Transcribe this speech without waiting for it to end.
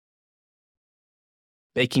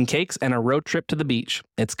baking cakes, and a road trip to the beach.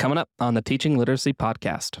 It's coming up on the Teaching Literacy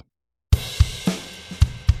Podcast.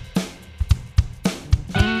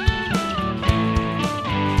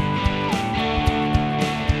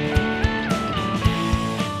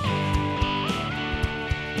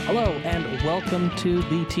 Hello, and welcome to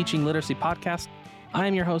the Teaching Literacy Podcast. I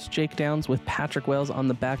am your host, Jake Downs, with Patrick Wells on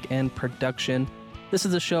the back-end production. This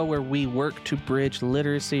is a show where we work to bridge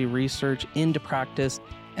literacy research into practice,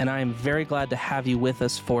 and I am very glad to have you with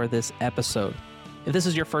us for this episode. If this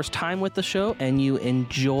is your first time with the show and you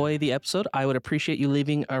enjoy the episode, I would appreciate you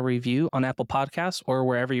leaving a review on Apple Podcasts or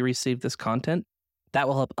wherever you receive this content. That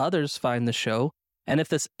will help others find the show. And if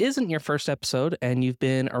this isn't your first episode and you've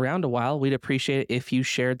been around a while, we'd appreciate it if you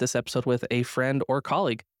shared this episode with a friend or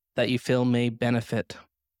colleague that you feel may benefit.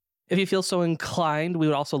 If you feel so inclined, we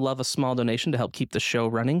would also love a small donation to help keep the show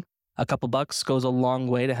running. A couple bucks goes a long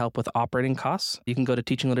way to help with operating costs. You can go to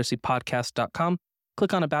teachingliteracypodcast.com,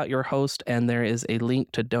 click on About Your Host, and there is a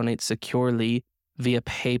link to donate securely via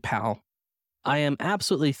PayPal. I am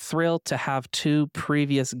absolutely thrilled to have two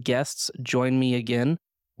previous guests join me again.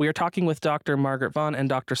 We are talking with Dr. Margaret Vaughn and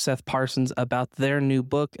Dr. Seth Parsons about their new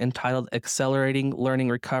book entitled Accelerating Learning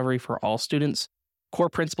Recovery for All Students, Core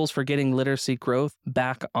Principles for Getting Literacy Growth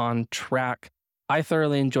Back on Track. I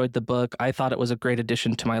thoroughly enjoyed the book. I thought it was a great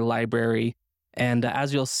addition to my library. And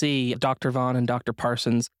as you'll see, Dr. Vaughn and Dr.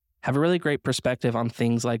 Parsons have a really great perspective on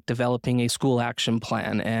things like developing a school action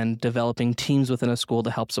plan and developing teams within a school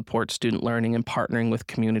to help support student learning and partnering with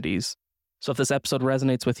communities. So if this episode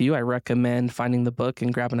resonates with you, I recommend finding the book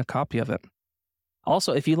and grabbing a copy of it.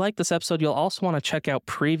 Also, if you like this episode, you'll also want to check out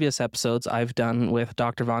previous episodes I've done with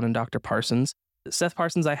Dr. Vaughn and Dr. Parsons. Seth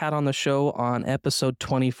Parsons I had on the show on episode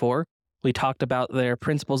 24. We talked about their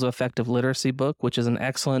Principles of Effective Literacy book, which is an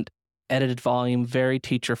excellent edited volume, very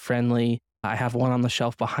teacher-friendly. I have one on the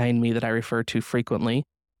shelf behind me that I refer to frequently.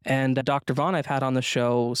 And Dr. Vaughn I've had on the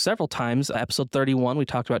show several times. Episode 31, we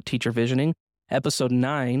talked about teacher visioning. Episode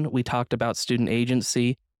 9, we talked about student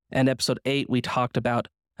agency. And episode 8, we talked about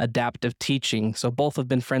adaptive teaching. So both have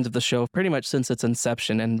been friends of the show pretty much since its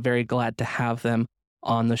inception, and very glad to have them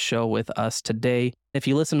on the show with us today. If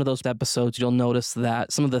you listen to those episodes, you'll notice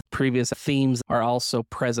that some of the previous themes are also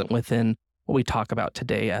present within what we talk about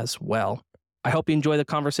today as well. I hope you enjoy the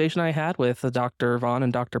conversation I had with Dr. Vaughn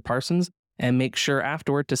and Dr. Parsons, and make sure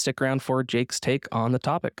afterward to stick around for Jake's take on the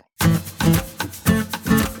topic.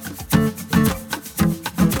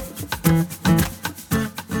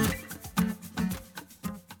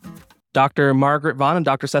 Dr. Margaret Vaughn and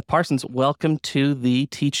Dr. Seth Parsons, welcome to the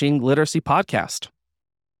Teaching Literacy Podcast.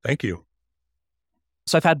 Thank you.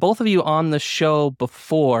 So I've had both of you on the show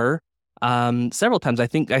before, several times. I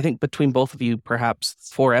think between both of you, perhaps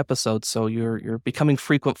 4 episodes. So you're becoming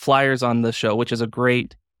frequent flyers on the show, which is a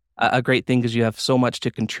great thing because you have so much to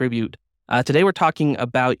contribute. Today we're talking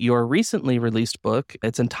about your recently released book.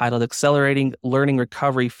 It's entitled Accelerating Learning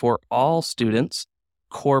Recovery for All Students,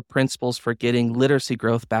 Core Principles for Getting Literacy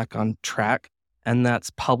Growth Back on Track, and that's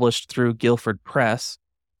published through Guilford Press.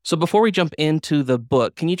 So before we jump into the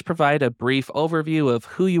book, can you provide a brief overview of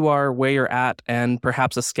who you are, where you're at, and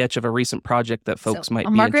perhaps a sketch of a recent project that folks might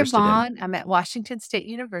be Margaret interested Vaughn. in? I'm at Washington State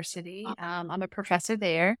University. I'm a professor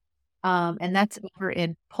there, and that's over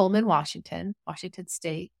in Pullman, Washington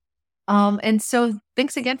State. And so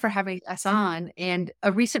thanks again for having us on. And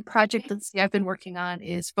a recent project that I've been working on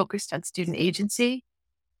is focused on student agency.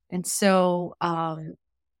 And so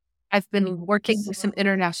I've been working with some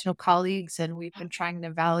international colleagues, and we've been trying to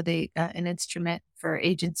validate an instrument for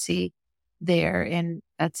agency there. And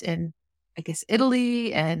that's in, I guess,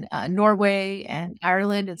 Italy and Norway and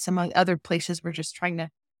Ireland and some other places. We're just trying to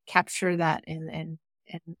capture that in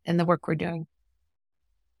the work we're doing.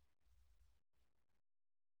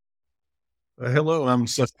 Hello, I'm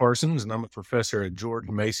Seth Parsons, and I'm a professor at George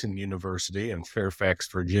Mason University in Fairfax,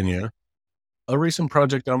 Virginia. A recent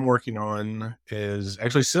project I'm working on is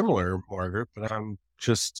actually similar, Margaret, but I'm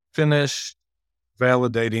just finished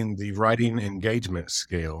validating the writing engagement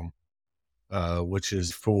scale, which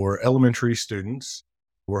is for elementary students.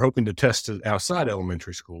 We're hoping to test it outside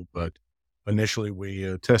elementary school, but initially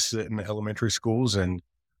we tested it in the elementary schools, and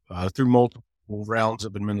through multiple rounds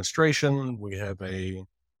of administration, we have a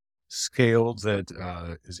scale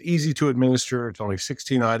that is easy to administer. It's only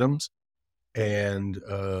 16 items. And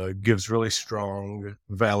gives really strong,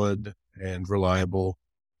 valid, and reliable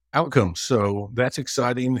outcomes. So that's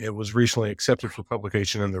exciting. It was recently accepted for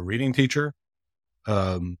publication in the Reading Teacher.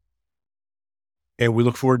 And we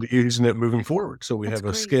look forward to using it moving forward. So we have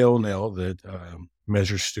a scale now that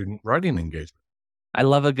measures student writing engagement. I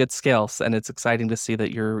love a good scale, and it's exciting to see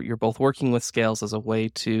that you're both working with scales as a way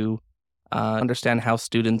to understand how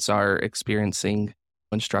students are experiencing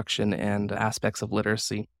instruction and aspects of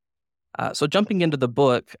literacy. So jumping into the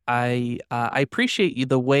book, I appreciate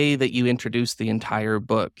the way that you introduce the entire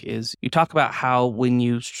book. Is you talk about how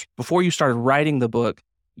before you started writing the book,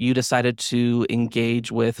 you decided to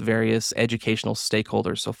engage with various educational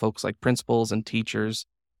stakeholders, so folks like principals and teachers,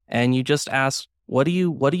 and you just asked, what do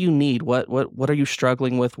you need? What are you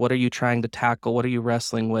struggling with? What are you trying to tackle? What are you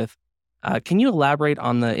wrestling with? Can you elaborate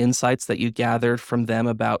on the insights that you gathered from them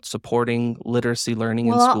about supporting literacy learning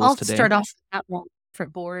in Well, schools I'll today? start off with that one.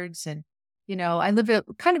 Different boards, and I live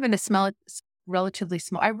kind of in a relatively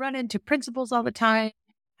small. I run into principals all the time.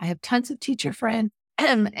 I have tons of teacher friends,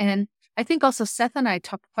 and I think also Seth and I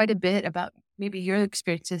talk quite a bit about maybe your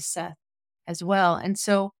experiences, Seth, as well. And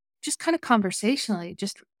so, just kind of conversationally,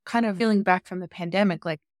 just kind of feeling back from the pandemic,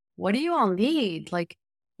 like, what do you all need? Like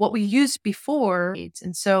what we used before needs,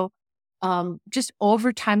 and so just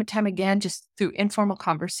over time and time again, just through informal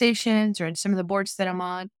conversations or in some of the boards that I'm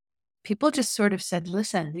on, people just sort of said,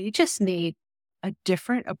 listen, we just need a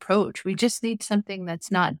different approach. We just need something that's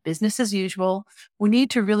not business as usual. We need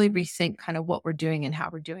to really rethink kind of what we're doing and how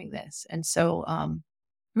we're doing this. And so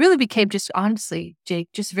really became just honestly, Jake,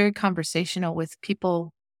 just very conversational with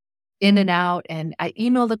people in and out. And I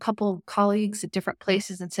emailed a couple colleagues at different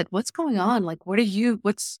places and said, what's going on? Like, what do you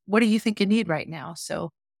think you need right now? So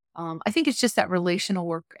I think it's just that relational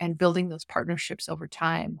work and building those partnerships over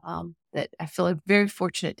time that I feel very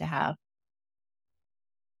fortunate to have.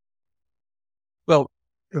 Well,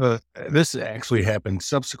 this actually happened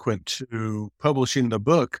subsequent to publishing the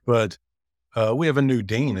book, but we have a new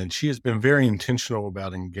dean, and she has been very intentional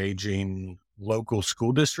about engaging local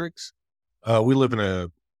school districts. We live in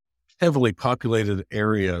a heavily populated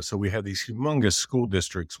area, so we have these humongous school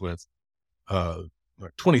districts with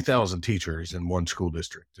like 20,000 teachers in one school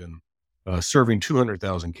district and serving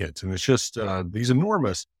 200,000 kids. And it's just these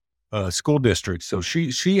enormous school districts. So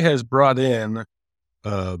she has brought in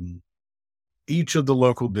each of the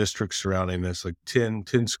local districts surrounding this, like 10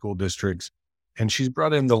 school districts. And she's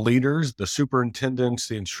brought in the leaders, the superintendents,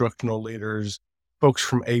 the instructional leaders, folks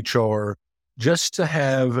from HR, just to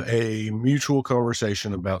have a mutual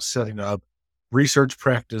conversation about setting up research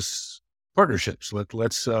practice partnerships.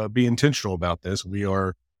 Let's be intentional about this. We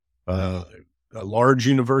are a large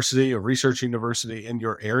university, a research university in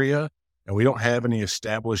your area, and we don't have any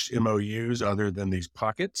established MOUs other than these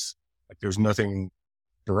pockets. Like there's nothing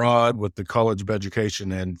broad with the College of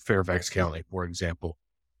Education and Fairfax County, for example.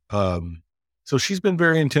 So she's been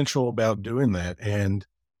very intentional about doing that. And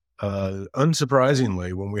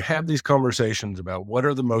unsurprisingly, when we have these conversations about what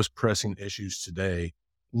are the most pressing issues today,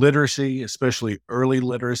 literacy, especially early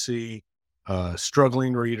literacy,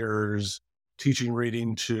 struggling readers, teaching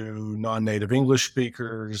reading to non-native English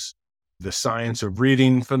speakers, the science of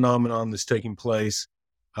reading phenomenon that's taking place,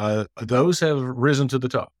 those have risen to the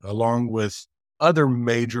top, along with other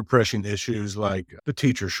major pressing issues like the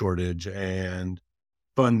teacher shortage and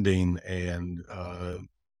funding and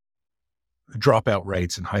dropout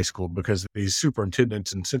rates in high school, because these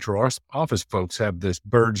superintendents and central office folks have this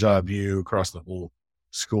bird's eye view across the whole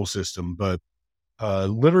school system. But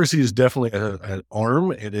literacy is definitely an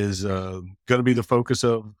arm. It is going to be the focus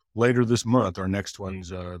of later this month. Our next one's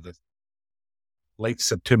the late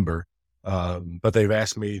September. But they've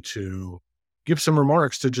asked me to give some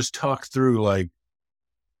remarks to just talk through like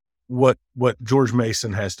what George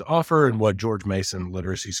Mason has to offer and what George Mason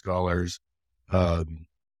literacy scholars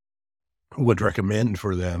would recommend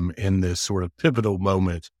for them in this sort of pivotal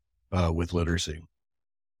moment with literacy.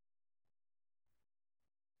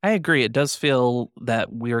 I agree. It does feel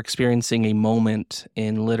that we're experiencing a moment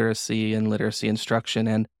in literacy and literacy instruction.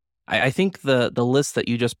 And I think the list that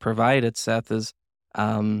you just provided, Seth, is,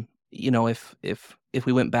 if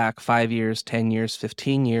we went back 5 years, 10 years,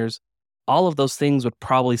 15 years, all of those things would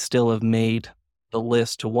probably still have made the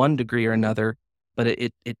list to one degree or another, but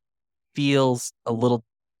it feels a little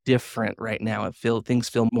different right now. Things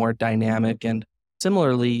feel more dynamic. And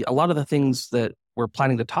similarly, a lot of the things that we're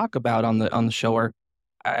planning to talk about on the show are,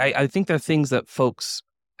 I think they're things that folks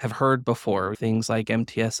have heard before, things like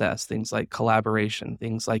MTSS, things like collaboration,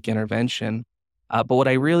 things like intervention. But what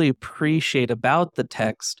I really appreciate about the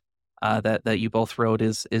text that you both wrote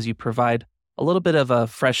is you provide a little bit of a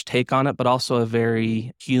fresh take on it, but also a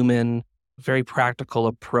very human, very practical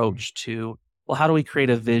approach to, well, how do we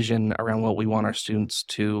create a vision around what we want our students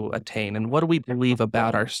to attain? And what do we believe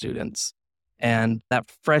about our students? And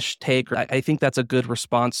that fresh take, I think that's a good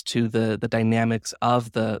response to the dynamics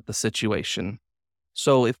of the situation.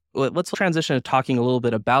 So let's transition to talking a little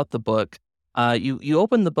bit about the book. You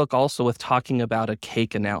open the book also with talking about a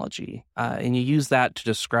cake analogy, and you use that to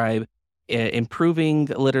describe improving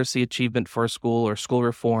literacy achievement for a school or school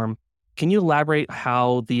reform. Can you elaborate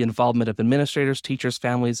how the involvement of administrators, teachers,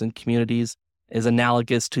 families, and communities is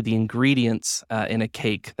analogous to the ingredients in a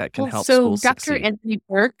cake that can help So schools Dr. succeed? Anthony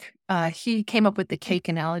Burke, he came up with the cake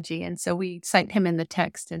analogy, and so we cite him in the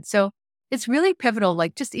text. And so it's really pivotal.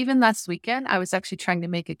 Like just even last weekend, I was actually trying to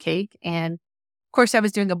make a cake, and of course, I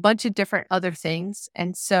was doing a bunch of different other things.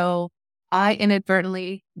 And so I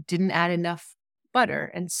inadvertently didn't add enough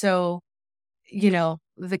butter. And so,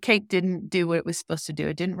 the cake didn't do what it was supposed to do.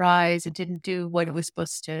 It didn't rise. It didn't do what it was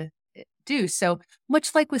supposed to do. So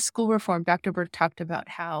much like with school reform, Dr. Burke talked about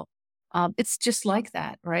how it's just like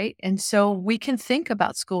that, right? And so we can think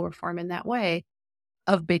about school reform in that way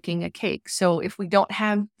of baking a cake. So if we don't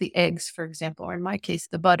have the eggs, for example, or in my case,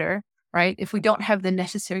 the butter, right? If we don't have the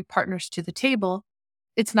necessary partners to the table,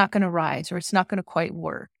 it's not going to rise or it's not going to quite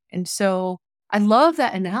work. And so I love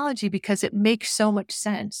that analogy because it makes so much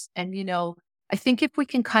sense. And, I think if we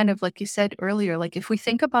can kind of, like you said earlier, like if we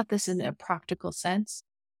think about this in a practical sense,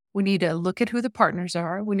 we need to look at who the partners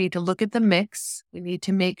are. We need to look at the mix. We need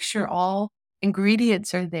to make sure all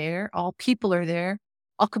ingredients are there, all people are there,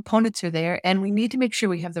 all components are there. And we need to make sure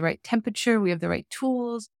we have the right temperature, we have the right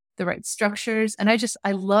tools, the right structures. And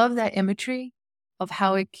I love that imagery of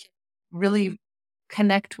how it can really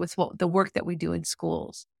connect with what the work that we do in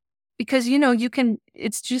schools. Because,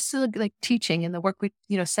 it's just like teaching and the work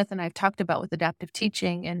Seth and I have talked about with adaptive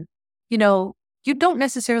teaching. And, you don't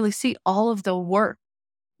necessarily see all of the work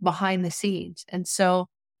behind the scenes. And so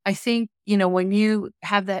I think, when you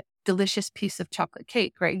have that delicious piece of chocolate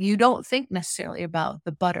cake, right, you don't think necessarily about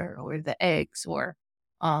the butter or the eggs or,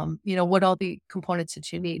 what all the components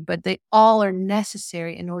that you need, but they all are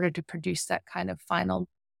necessary in order to produce that kind of final,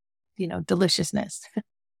 deliciousness.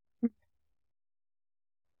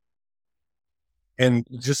 And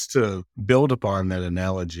just to build upon that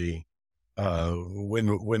analogy,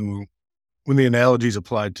 when the analogy is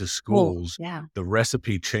applied to Oh, schools, yeah. the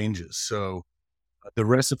recipe changes. So the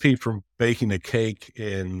recipe for baking a cake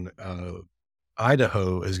in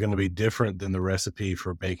Idaho is going to be different than the recipe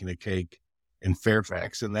for baking a cake in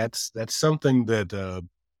Fairfax, and that's something that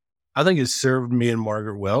I think has served me and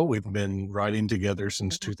Margaret well. We've been writing together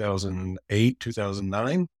since 2008,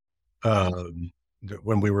 2009.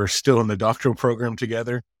 When we were still in the doctoral program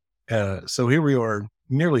together. So here we are,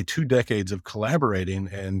 nearly 2 decades of collaborating,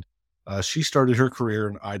 and she started her career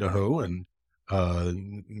in Idaho and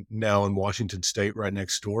now in Washington State, right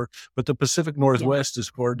next door. But the Pacific Yeah. Northwest is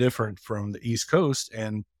far different from the East Coast,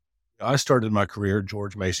 and I started my career at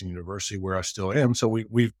George Mason University, where I still am. So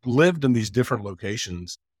we've lived in these different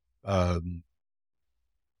locations um,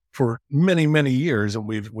 for many, many years, and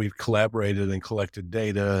we've collaborated and collected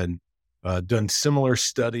data and done similar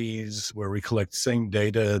studies where we collect the same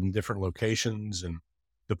data in different locations and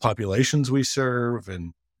the populations we serve.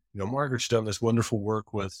 And, Margaret's done this wonderful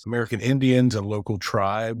work with American Indians and local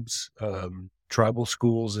tribes, tribal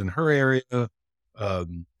schools in her area.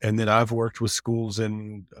 And then I've worked with schools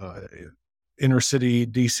in inner city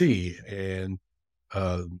DC and,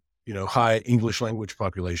 high English language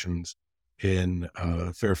populations in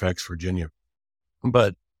Fairfax, Virginia.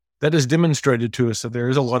 But that has demonstrated to us that there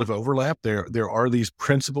is a lot of overlap. There are these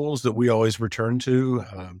principles that we always return to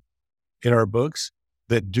in our books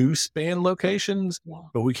that do span locations, Yeah.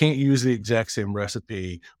 but we can't use the exact same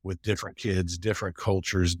recipe with different kids, different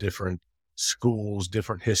cultures, different schools,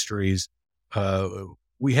 different histories. Uh,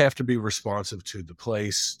 we have to be responsive to the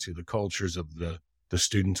place, to the cultures of the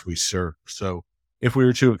students we serve. So if we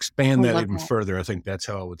were to expand I that love even that. further, I think that's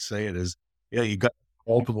how I would say it is, yeah, you got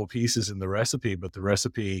multiple pieces in the recipe, but the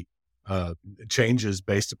recipe changes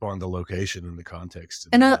based upon the location and the context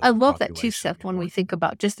And and I the love that too, population Seth, you're when we working. think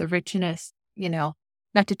about just the richness,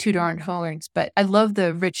 not to toot our own horns, but I love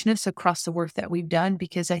the richness across the work that we've done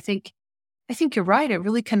because I think you're right. It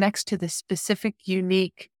really connects to the specific,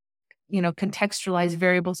 unique, contextualized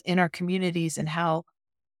variables in our communities and how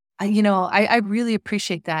I really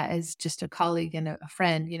appreciate that as just a colleague and a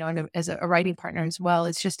friend, and as a writing partner as well.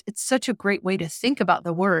 It's such a great way to think about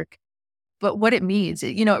the work, but what it means,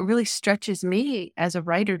 it really stretches me as a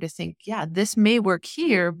writer to think, yeah, this may work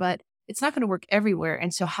here, but it's not going to work everywhere.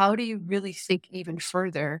 And so how do you really think even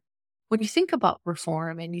further when you think about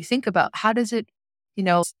reform and you think about how does it,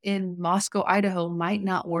 in Moscow, Idaho might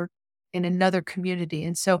not work in another community.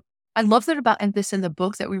 And so I love that about and this in the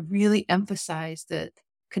book that we really emphasize that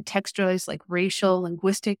contextualize like racial,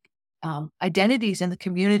 linguistic identities in the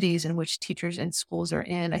communities in which teachers and schools are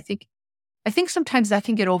in. I think sometimes that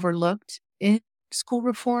can get overlooked in school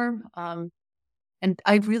reform. And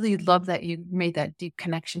I really love that you made that deep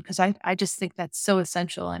connection because I just think that's so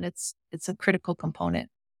essential and it's a critical component.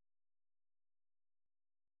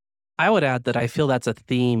 I would add that I feel that's a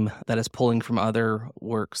theme that is pulling from other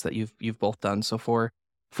works that you've both done. So for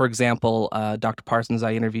example, Dr. Parsons,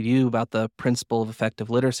 I interviewed you about the Principle of Effective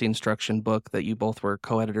Literacy Instruction book that you both were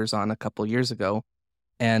co-editors on a couple years ago.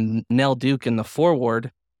 And Nell Duke in the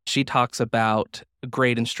foreword, she talks about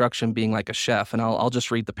great instruction being like a chef. And I'll just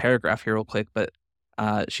read the paragraph here real quick. But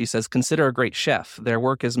she says, consider a great chef. Their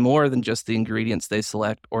work is more than just the ingredients they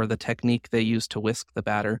select or the technique they use to whisk the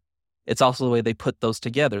batter. It's also the way they put those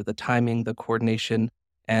together, the timing, the coordination,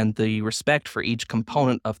 and the respect for each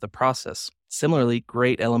component of the process. Similarly,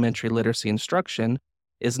 great elementary literacy instruction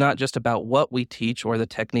is not just about what we teach or the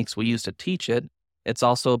techniques we use to teach it. It's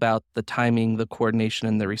also about the timing, the coordination,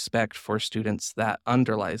 and the respect for students that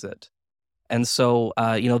underlies it. And so,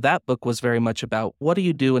 that book was very much about what do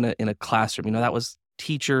you do in a classroom? That was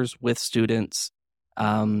teachers with students.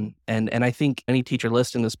 And I think any teacher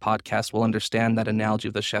listening to this podcast will understand that analogy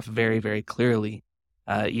of the chef very, very clearly.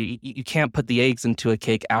 You can't put the eggs into a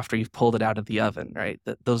cake after you've pulled it out of the oven, right?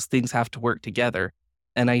 Those things have to work together.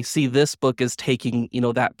 And I see this book as taking,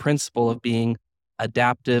 that principle of being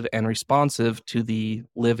adaptive and responsive to the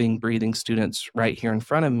living, breathing students right here in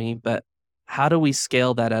front of me. But how do we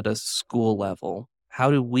scale that at a school level? How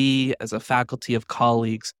do we, as a faculty of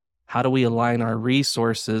colleagues, how do we align our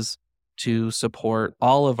resources to support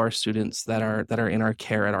all of our students that are in our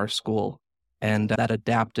care at our school? And that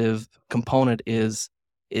adaptive component is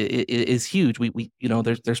huge. We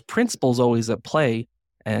there's principles always at play,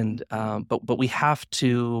 and but we have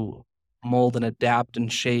to mold and adapt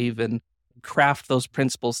and shave and craft those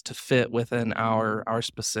principles to fit within our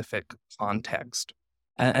specific context.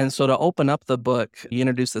 And so to open up the book, you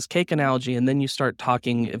introduce this cake analogy, and then you start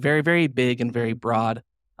talking very, very big and very broad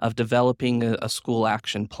of developing a school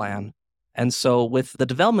action plan. And so with the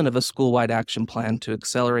development of a school-wide action plan to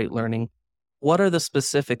accelerate learning, what are the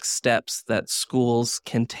specific steps that schools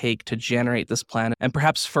can take to generate this plan? And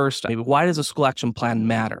perhaps first, maybe why does a school action plan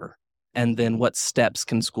matter? And then what steps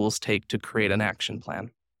can schools take to create an action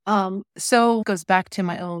plan? So it goes back to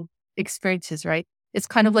my own experiences, right? It's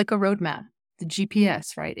kind of like a roadmap, the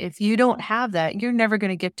GPS, right? If you don't have that, you're never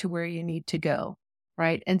going to get to where you need to go,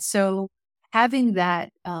 right? And so having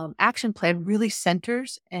that action plan really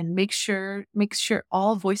centers and makes sure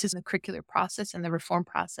all voices in the curricular process and the reform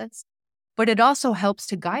process, but it also helps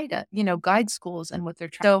to guide schools and what they're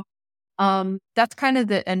trying. So that's kind of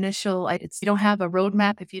the initial. You don't have a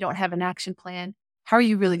roadmap if you don't have an action plan. How are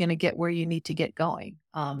you really going to get where you need to get going?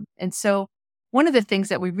 And so one of the things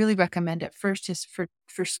that we really recommend at first is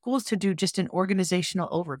for schools to do just an organizational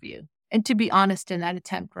overview and to be honest in that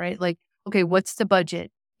attempt, right? Like, okay, what's the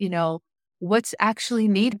budget? What's actually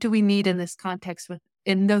do we need in this context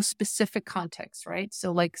in those specific contexts, right?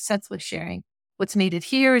 So like Seth was sharing, what's needed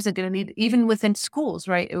here is it going to need even within schools,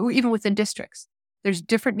 right? Or even within districts. There's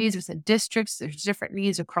different needs within districts. There's different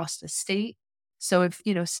needs across the state. So if,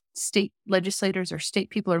 state legislators or state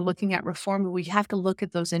people are looking at reform, we have to look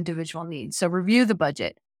at those individual needs. So review the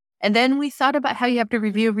budget. And then we thought about how you have to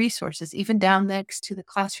review resources, even down next to the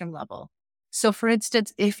classroom level. So for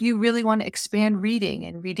instance, if you really want to expand reading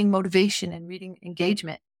and reading motivation and reading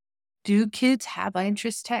engagement, do kids have high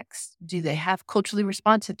interest texts? Do they have culturally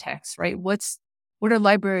responsive texts, right? What are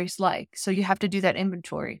libraries like? So you have to do that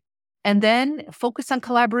inventory. And then focus on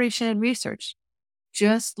collaboration and research,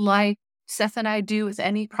 just like Seth and I do with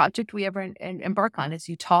any project we ever embark on. Is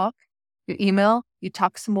you talk, you email, you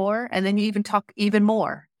talk some more, and then you even talk even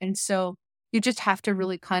more. And so you just have to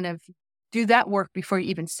really kind of do that work before you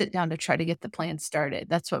even sit down to try to get the plan started.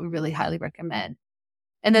 That's what we really highly recommend.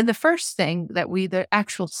 And then the first thing the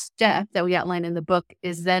actual step that we outline in the book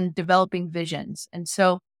is then developing visions. And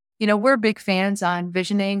so, we're big fans on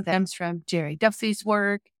visioning. That comes from Jerry Duffy's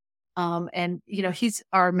work. And he's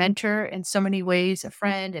our mentor in so many ways, a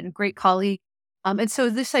friend and a great colleague. And so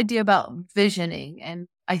this idea about visioning, and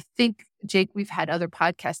I think, Jake, we've had other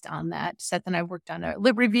podcasts on that. Seth and I worked on a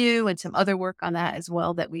lit review and some other work on that as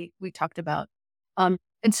well that we talked about. And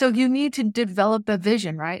so you need to develop a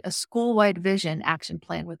vision, right? A school-wide vision action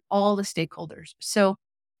plan with all the stakeholders. So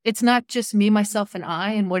it's not just me, myself, and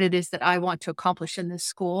I, and what it is that I want to accomplish in this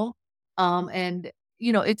school.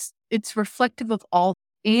 It's reflective of all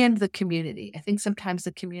and the community. I think sometimes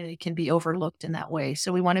the community can be overlooked in that way.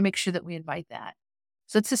 So we want to make sure that we invite that.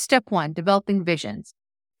 So it's a step one, developing visions.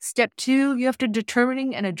 Step two, you have to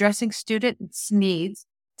determining and addressing students' needs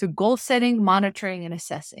through goal setting, monitoring, and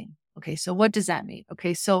assessing. Okay, so what does that mean?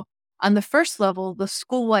 Okay, so on the first level, the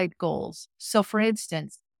school-wide goals. So for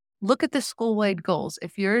instance, look at the school-wide goals.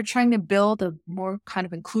 If you're trying to build a more kind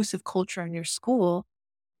of inclusive culture in your school,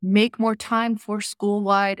 make more time for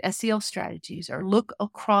school-wide SEL strategies, or look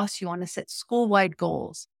across. You want to set school-wide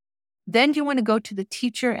goals. Then you want to go to the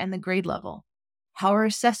teacher and the grade level. How are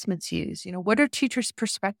assessments used? What are teachers'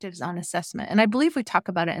 perspectives on assessment? And I believe we talk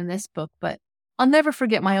about it in this book, but I'll never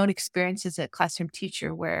forget my own experience as a classroom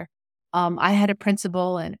teacher where I had a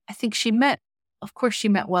principal, and I think of course, she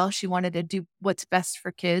meant well. She wanted to do what's best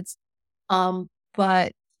for kids.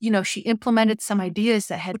 But, she implemented some ideas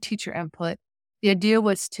that had teacher input. The idea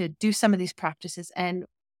was to do some of these practices, and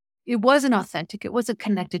it wasn't authentic. It wasn't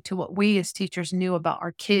connected to what we as teachers knew about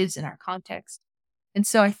our kids and our context. And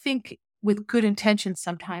so I think with good intentions,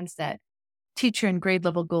 sometimes that teacher and grade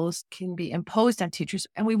level goals can be imposed on teachers.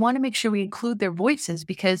 And we want to make sure we include their voices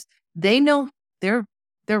because they know they're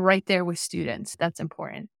right there with students. That's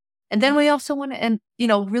important. And then we also want to,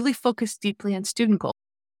 really focus deeply on student goals.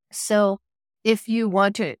 So if you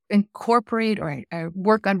want to incorporate or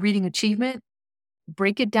work on reading achievement,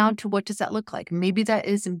 break it down to what does that look like? Maybe that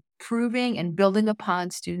is improving and building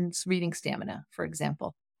upon students' reading stamina, for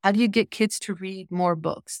example. How do you get kids to read more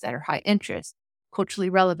books that are high interest, culturally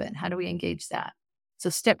relevant? How do we engage that? So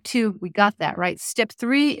step 2, we got that, right? Step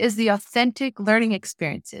 3 is the authentic learning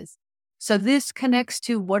experiences. So this connects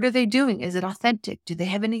to what are they doing? Is it authentic? Do they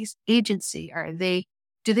have any agency?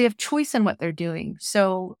 Do they have choice in what they're doing?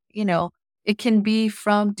 So, it can be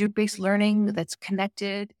from group-based learning that's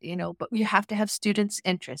connected, but you have to have students'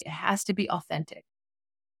 interest. It has to be authentic.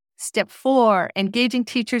 Step 4, engaging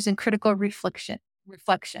teachers in critical reflection.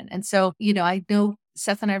 And so, I know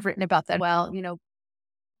Seth and I have written about that. Well,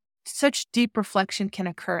 such deep reflection can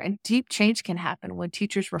occur and deep change can happen when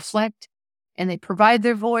teachers reflect and they provide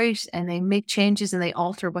their voice and they make changes and they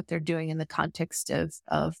alter what they're doing in the context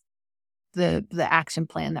of the action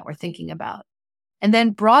plan that we're thinking about. And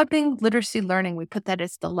then broadening literacy learning, we put that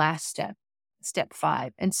as the last step, step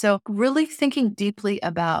 5. And so really thinking deeply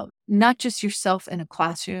about not just yourself in a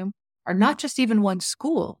classroom or not just even one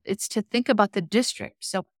school, it's to think about the district.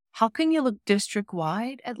 So how can you look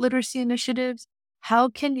district-wide at literacy initiatives? How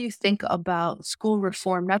can you think about school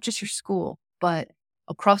reform, not just your school, but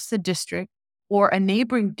across the district or a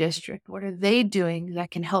neighboring district? What are they doing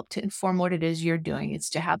that can help to inform what it is you're doing?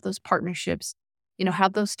 It's to have those partnerships,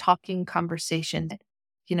 have those talking conversations,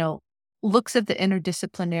 looks at the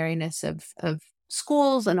interdisciplinariness of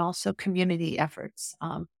schools and also community efforts.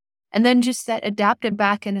 And then just that adaptive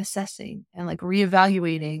back and assessing and like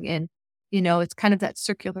reevaluating. And, it's kind of that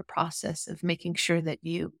circular process of making sure that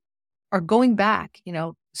you are going back,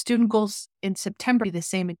 student goals in September, the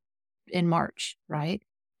same in March, right?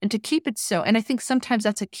 And to keep it so, and I think sometimes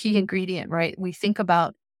that's a key ingredient, right? We think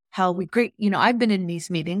about how I've been in these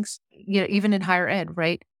meetings, even in higher ed,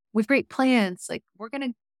 right? With great plans, like we're going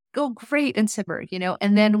to go great in September,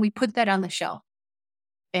 and then we put that on the shelf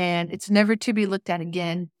and it's never to be looked at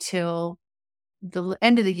again till the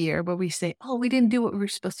end of the year where we say, oh, we didn't do what we were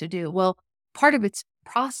supposed to do. Well, part of it's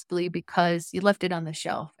possibly because you left it on the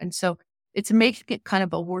shelf. And so it's making it kind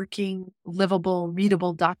of a working, livable,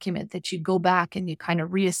 readable document that you go back and you kind of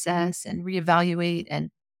reassess and reevaluate. And,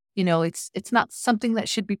 it's not something that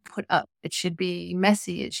should be put up. It should be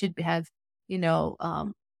messy. It should have,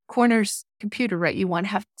 corners computer, right? You want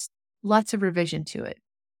to have lots of revision to it.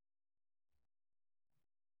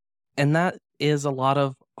 And that is a lot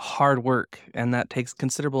of hard work, and that takes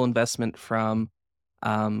considerable investment from,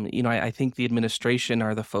 I think the administration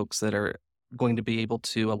are the folks that are going to be able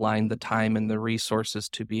to align the time and the resources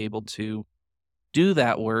to be able to do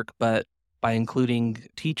that work. But by including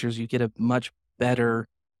teachers, you get a much better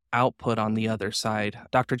output on the other side.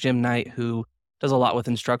 Dr. Jim Knight, who does a lot with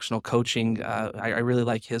instructional coaching, I really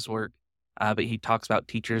like his work, but he talks about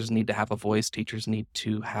teachers need to have a voice, teachers need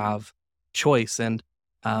to have choice. And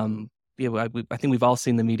I think we've all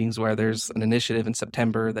seen the meetings where there's an initiative in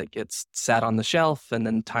September that gets sat on the shelf and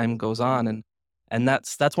then time goes on. And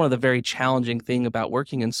that's one of the very challenging thing about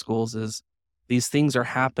working in schools is these things are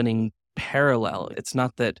happening parallel. It's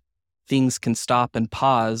not that things can stop and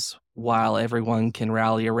pause while everyone can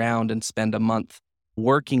rally around and spend a month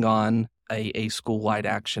working on a school-wide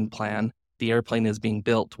action plan. The airplane is being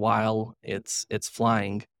built while it's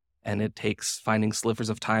flying. And it takes finding slivers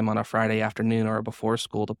of time on a Friday afternoon or before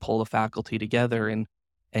school to pull the faculty together and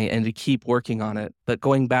to keep working on it. But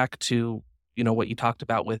going back to, what you talked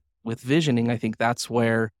about with visioning, I think that's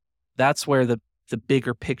where the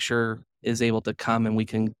bigger picture is able to come,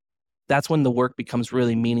 and that's when the work becomes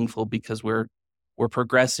really meaningful because we're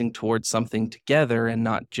progressing towards something together and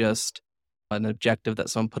not just an objective that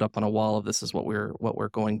someone put up on a wall of this is what we're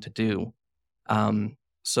going to do.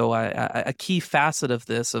 So a key facet of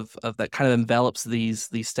this, of that kind of envelops these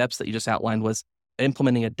steps that you just outlined was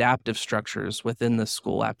implementing adaptive structures within the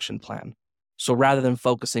school action plan. So rather than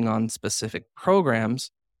focusing on specific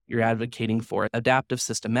programs, you're advocating for adaptive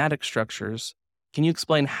systematic structures. Can you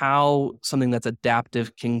explain how something that's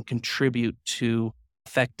adaptive can contribute to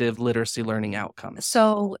effective literacy learning outcomes?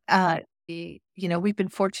 So, we've been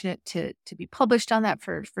fortunate to be published on that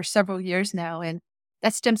for several years now, and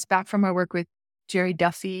that stems back from our work with Jerry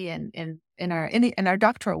Duffy and in our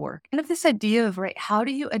doctoral work. And of this idea of, right, how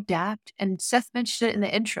do you adapt? And Seth mentioned it in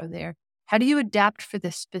the intro there. How do you adapt for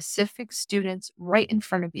the specific students right in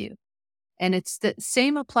front of you? And it's the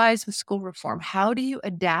same applies with school reform. How do you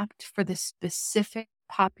adapt for the specific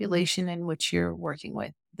population in which you're working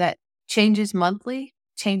with? That changes monthly,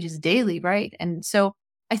 changes daily, right? And so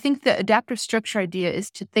I think the adaptive structure idea is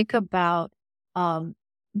to think about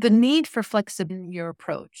the need for flexibility in your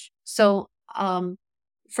approach. So,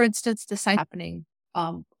 for instance, the science happening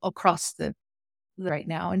across the right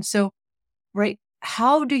now. And so, right,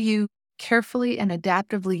 how do you carefully and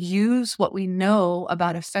adaptively use what we know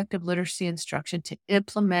about effective literacy instruction to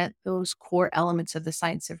implement those core elements of the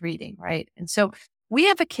science of reading, right? And so we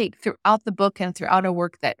advocate throughout the book and throughout our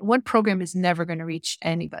work that one program is never going to reach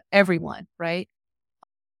everyone, right?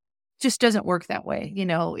 Just doesn't work that way.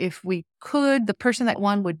 If we could, the person that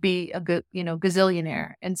won would be a good,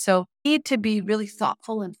 gazillionaire. And so we need to be really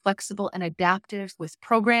thoughtful and flexible and adaptive with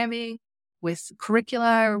programming, with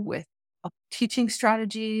curricula, with teaching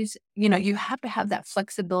strategies. You have to have that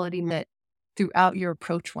flexibility throughout your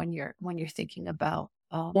approach when you're thinking about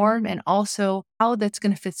form, and also how that's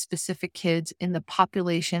going to fit specific kids in the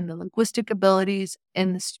population, the linguistic abilities,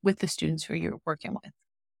 and with the students who you're working with.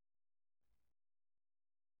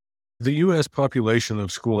 The U.S. population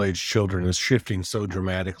of school-age children is shifting so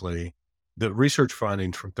dramatically that research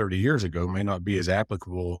findings from 30 years ago may not be as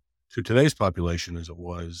applicable to today's population as it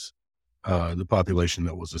was the population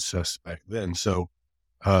that was assessed back then. So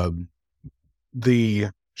the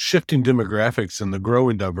shifting demographics and the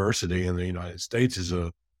growing diversity in the United States is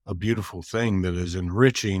a beautiful thing that is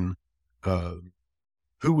enriching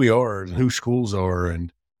who we are and who schools are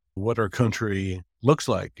and what our country looks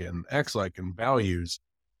like and acts like and values.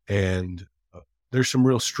 And there's some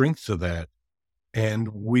real strength to that. And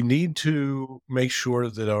we need to make sure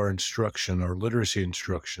that our instruction, our literacy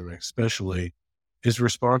instruction especially, is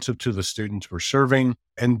responsive to the students we're serving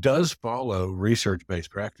and does follow research-based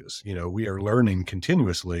practice. We are learning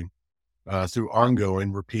continuously through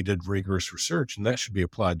ongoing, repeated, rigorous research, and that should be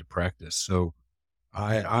applied to practice. So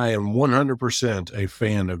I am 100% a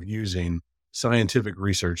fan of using scientific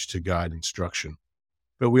research to guide instruction.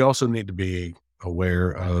 But we also need to be aware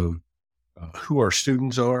of who our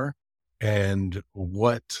students are and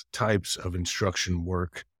what types of instruction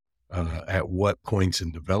work at what points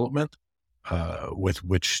in development with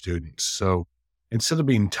which students. So instead of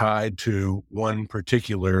being tied to one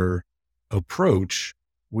particular approach,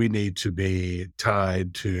 we need to be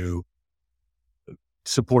tied to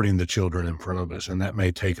supporting the children in front of us. And that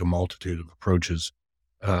may take a multitude of approaches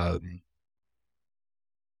that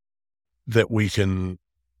we can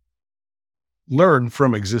learn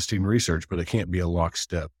from existing research, but it can't be a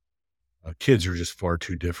lockstep. Kids are just far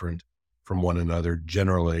too different from one another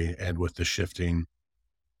generally, and with the shifting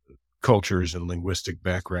cultures and linguistic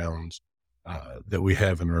backgrounds that we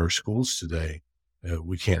have in our schools today,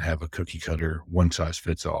 we can't have a cookie cutter, one size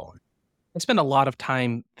fits all. I spend a lot of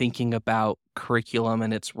time thinking about curriculum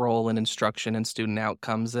and its role in instruction and student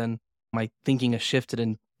outcomes, and my thinking has shifted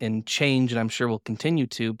and changed, and I'm sure will continue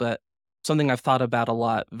to, but something I've thought about a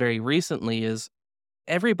lot very recently is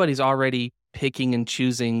everybody's already picking and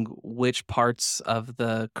choosing which parts of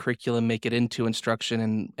the curriculum make it into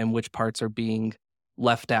instruction and which parts are being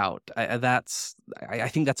left out. I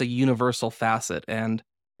think that's a universal facet. And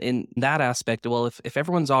in that aspect, well, if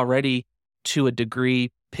everyone's already to a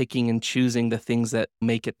degree picking and choosing the things that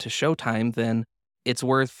make it to showtime, then it's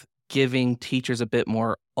worth giving teachers a bit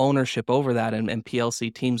more ownership over that and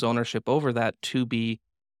PLC teams ownership over that to be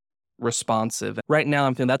responsive. Right now,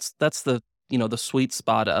 I'm thinking that's the the sweet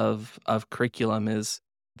spot of curriculum is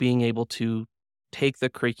being able to take the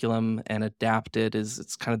curriculum and adapt it.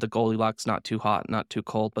 It's kind of the Goldilocks, not too hot, not too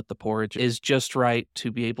cold, but the porridge is just right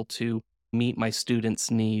to be able to meet my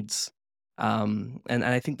students' needs. And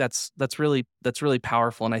I think that's really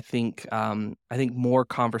powerful. And I think more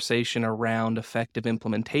conversation around effective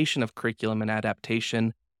implementation of curriculum and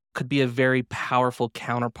adaptation could be a very powerful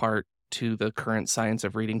counterpart to the current science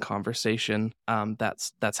of reading conversation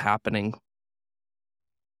that's happening.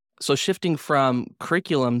 So shifting from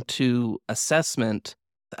curriculum to assessment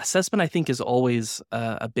I think is always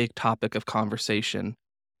a big topic of conversation.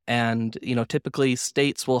 And, typically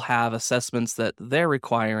states will have assessments that they're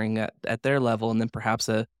requiring at their level, and then perhaps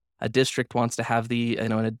a district wants to have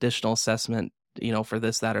an additional assessment for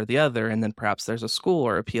this, that, or the other. And then perhaps there's a school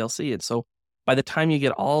or a PLC. And so by the time you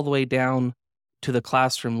get all the way down to the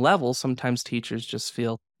classroom level, sometimes teachers just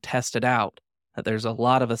feel tested out, that there's a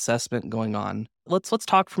lot of assessment going on. Let's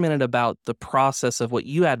talk for a minute about the process of what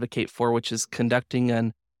you advocate for, which is conducting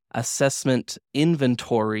an assessment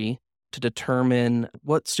inventory to determine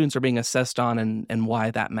what students are being assessed on and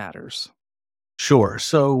why that matters. Sure.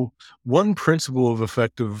 So one principle of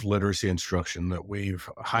effective literacy instruction that we've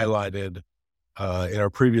highlighted in our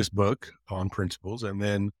previous book on principles, and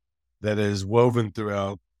then that is woven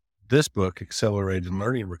throughout this book, Accelerated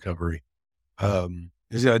Learning Recovery,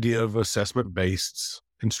 is the idea of assessment-based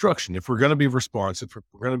instruction. If we're going to be responsive, if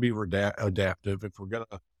we're going to be adaptive, if we're going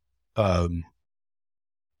to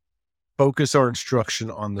focus our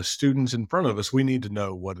instruction on the students in front of us, we need to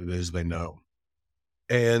know what it is they know.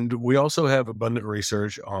 And we also have abundant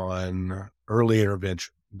research on early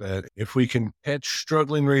intervention, that if we can catch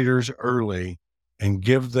struggling readers early and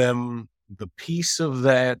give them the piece of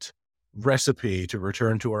that recipe, to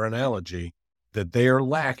return to our analogy, that they are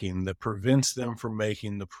lacking, that prevents them from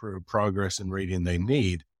making the progress in reading they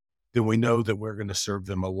need, then we know that we're going to serve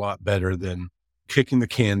them a lot better than kicking the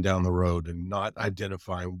can down the road and not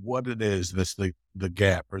identifying what it is that's the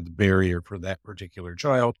gap or the barrier for that particular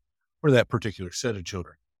child or that particular set of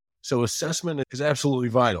children. So assessment is absolutely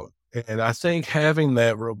vital. And I think having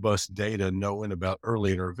that robust data, knowing about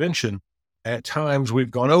early intervention, at times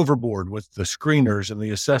we've gone overboard with the screeners and the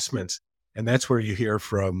assessments. And that's where you hear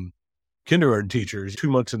from kindergarten teachers 2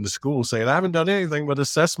 months into school saying, I haven't done anything but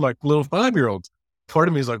assess my little 5-year-olds. Part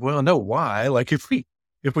of me is like, well, no, why? Like if we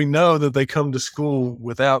know that they come to school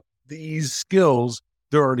without these skills,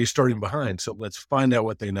 they're already starting behind. So let's find out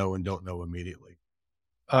what they know and don't know immediately.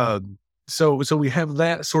 So we have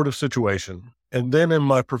that sort of situation. And then in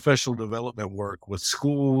my professional development work with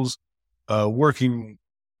schools, working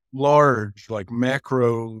large, like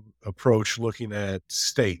macro approach, looking at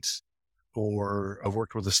states, or I've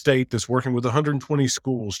worked with a state that's working with 120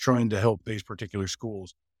 schools trying to help these particular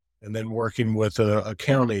schools. And then working with a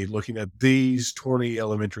county looking at these 20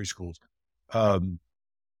 elementary schools.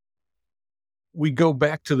 We go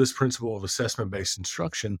back to this principle of assessment-based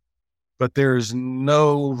instruction, but there's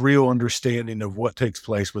no real understanding of what takes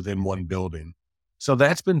place within one building. So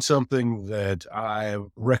that's been something that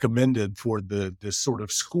I've recommended for this sort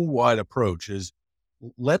of school-wide approach is,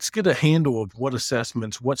 let's get a handle of what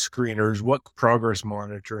assessments, what screeners, what progress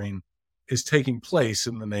monitoring is taking place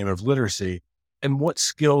in the name of literacy, and what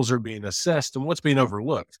skills are being assessed and what's being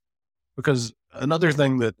overlooked. Because another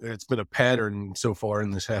thing that it's been a pattern so far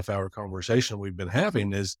in this half-hour conversation we've been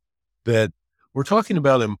having is that we're talking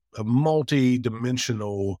about a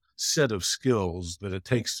multi-dimensional set of skills that it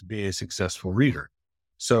takes to be a successful reader.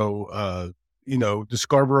 So, the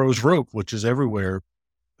Scarborough's rope, which is everywhere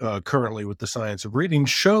currently with the science of reading,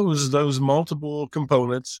 shows those multiple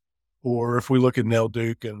components. Or if we look at Nell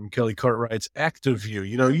Duke and Kelly Cartwright's active view,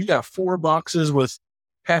 you got 4 boxes with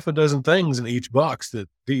half a dozen things in each box that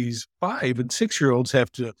these 5 and 6-year-olds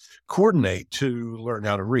have to coordinate to learn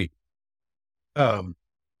how to read.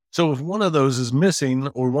 So if one of those is missing,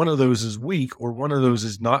 or one of those is weak, or one of those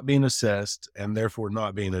is not being assessed and therefore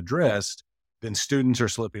not being addressed, then students are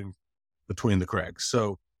slipping between the cracks.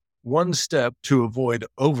 So one step to avoid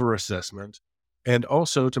over-assessment, and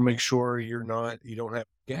also to make sure you don't have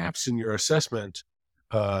gaps in your assessment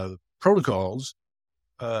protocols,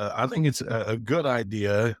 I think it's a good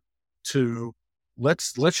idea to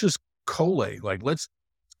let's just collate, let's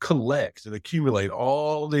collect and accumulate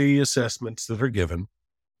all the assessments that are given.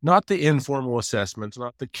 Not the informal assessments,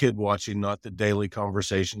 not the kid watching, not the daily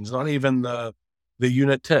conversations, not even the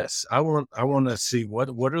unit tests. I want to see what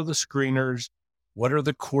are the screeners, what are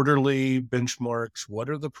the quarterly benchmarks, what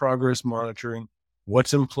are the progress monitoring,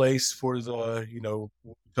 what's in place for the,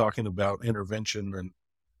 we're talking about intervention and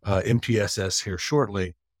MTSS here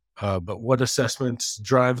shortly. But what assessments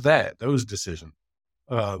drive those decisions?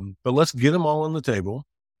 But let's get them all on the table.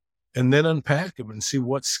 And then unpack them and see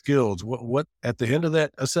what skills, what at the end of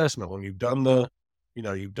that assessment, when you've done the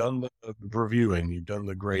reviewing, you've done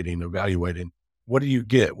the grading, evaluating, what do you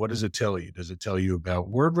get? What does it tell you? Does it tell you about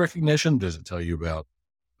word recognition? Does it tell you about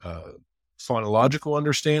phonological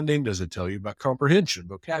understanding? Does it tell you about comprehension,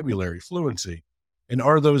 vocabulary, fluency? And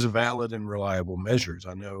are those valid and reliable measures?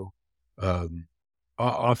 I know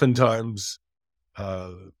oftentimes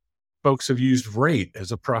folks have used rate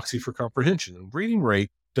as a proxy for comprehension, and reading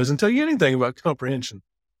rate doesn't tell you anything about comprehension.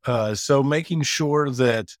 So making sure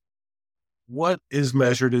that what is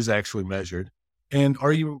measured is actually measured. And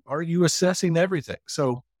are you assessing everything?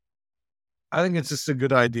 So I think it's just a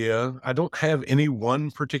good idea. I don't have any one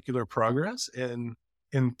particular progress, and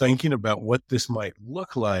in thinking about what this might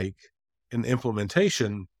look like in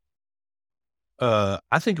implementation,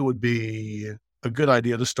 I think it would be a good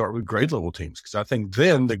idea to start with grade level teams, because I think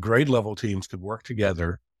then the grade level teams could work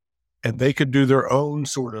together and they could do their own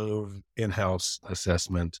sort of in-house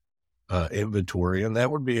assessment inventory. And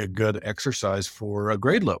that would be a good exercise for a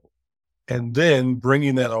grade level. And then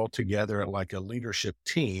bringing that all together at like a leadership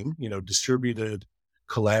team, distributed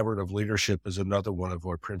collaborative leadership is another one of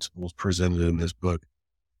our principles presented in this book.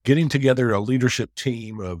 Getting together a leadership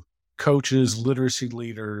team of coaches, literacy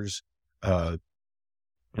leaders,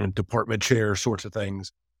 and department chair sorts of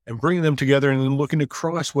things, and bringing them together and then looking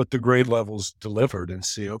across what the grade levels delivered and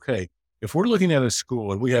see, okay, if we're looking at a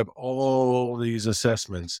school and we have all these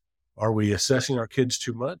assessments, are we assessing our kids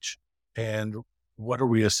too much? And what are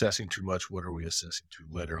we assessing too much? What are we assessing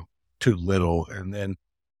too little? And then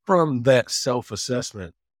from that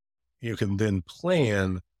self-assessment, you can then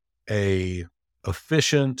plan a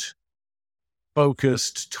efficient,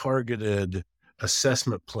 focused, targeted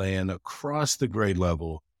assessment plan across the grade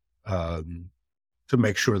level to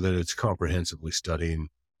make sure that it's comprehensively studying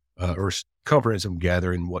or comprehensive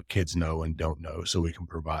gathering what kids know and don't know, so we can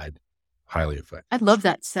provide highly effective. I love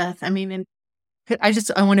that, Seth. I mean, and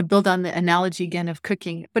I want to build on the analogy again of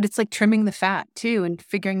cooking, but it's like trimming the fat too and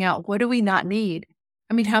figuring out, what do we not need?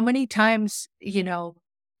 I mean, how many times,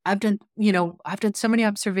 I've done so many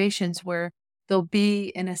observations where there'll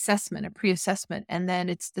be an assessment, a pre-assessment, and then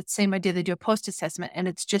it's the same idea. They do a post-assessment and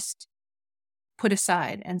it's just put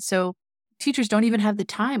aside. And so teachers don't even have the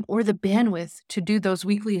time or the bandwidth to do those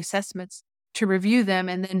weekly assessments, to review them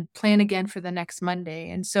and then plan again for the next Monday.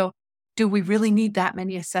 And so do we really need that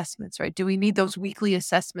many assessments, right? Do we need those weekly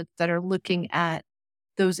assessments that are looking at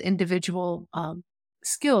those individual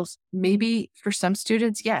skills? Maybe for some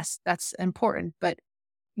students, yes, that's important. But,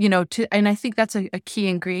 and I think that's a key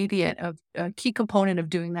ingredient of a key component of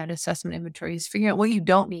doing that assessment inventory is figuring out what you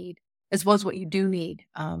don't need as well as what you do need,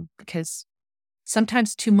 because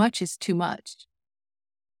sometimes too much is too much.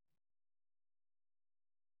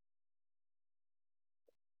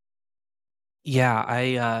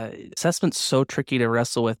 Yeah, assessment's so tricky to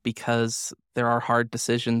wrestle with because there are hard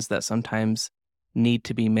decisions that sometimes need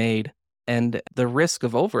to be made. And the risk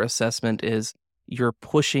of overassessment is you're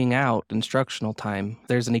pushing out instructional time.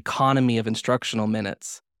 There's an economy of instructional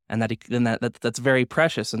minutes, and that's very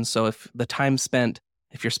precious. And so if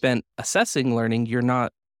you're spent assessing learning, you're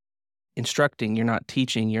not instructing, you're not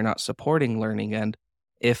teaching, you're not supporting learning. And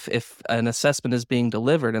if an assessment is being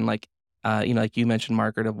delivered and like you mentioned,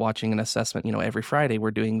 Margaret, of watching an assessment, every Friday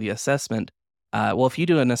we're doing the assessment. Well, if you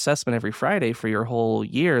do an assessment every Friday for your whole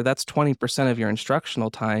year, that's 20% of your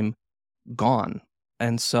instructional time gone.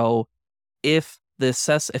 And so if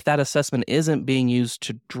that assessment isn't being used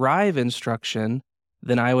to drive instruction,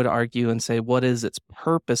 then I would argue and say, what is its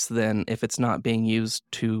purpose then if it's not being used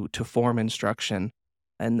to form instruction?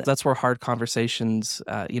 And that's where hard conversations,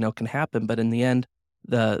 can happen. But in the end,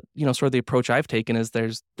 sort of the approach I've taken is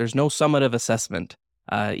there's no summative assessment.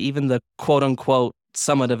 Even the quote unquote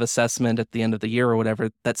summative assessment at the end of the year or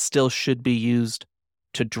whatever, that still should be used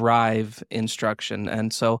to drive instruction.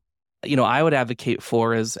 And so, I would advocate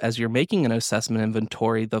for as you're making an assessment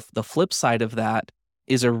inventory, the flip side of that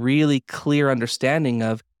is a really clear understanding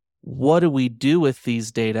of what do we do with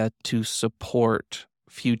these data to support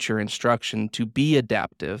future instruction, to be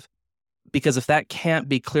adaptive. Because if that can't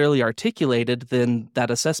be clearly articulated, then that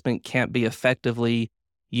assessment can't be effectively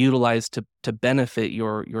utilized to benefit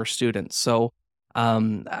your students. So,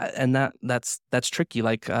 and that's tricky.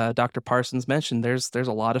 Like Dr. Parsons mentioned, there's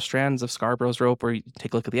a lot of strands of Scarborough's rope where you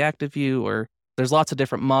take a look at the active view, or there's lots of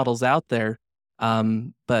different models out there.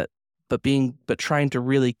 But trying to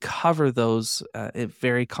really cover those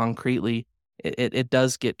very concretely, it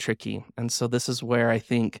does get tricky. And so this is where I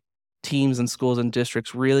think teams and schools and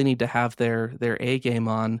districts really need to have their A game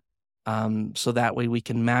on, so that way we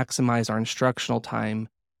can maximize our instructional time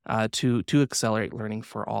to accelerate learning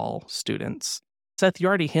for all students. Seth, you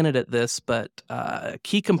already hinted at this, but a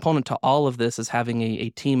key component to all of this is having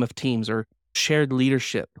a team of teams or shared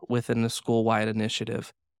leadership within the school-wide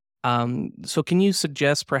initiative. So can you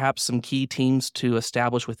suggest perhaps some key teams to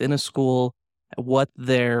establish within a school, what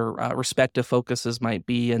their respective focuses might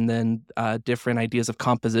be, and then different ideas of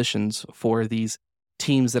compositions for these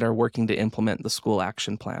teams that are working to implement the school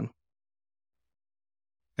action plan?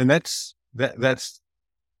 And that's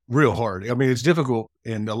real hard. I mean, it's difficult,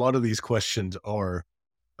 and a lot of these questions are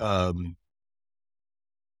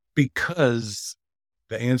because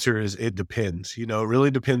the answer is it depends. It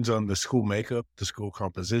really depends on the school makeup, the school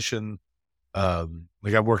composition.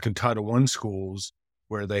 Like I worked in Title I schools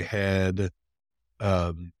where they had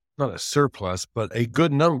not a surplus, but a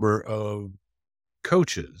good number of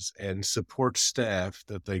coaches and support staff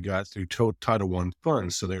that they got through Title I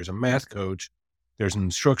funds. So there's a math coach, there's an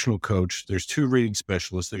instructional coach, there's 2 reading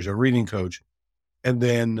specialists, there's a reading coach. And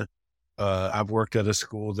then I've worked at a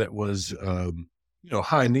school that was,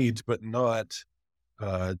 high needs, but not,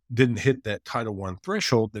 didn't hit that Title I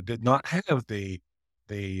threshold, that did not have the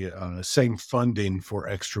same funding for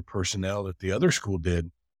extra personnel that the other school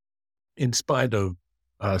did, in spite of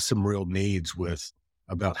some real needs with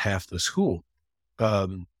about half the school.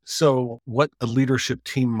 So what a leadership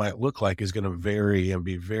team might look like is going to vary and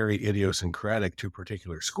be very idiosyncratic to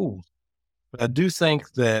particular schools. But I do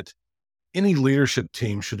think that any leadership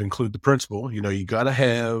team should include the principal. You got to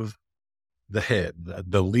have the head,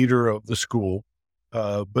 the leader of the school,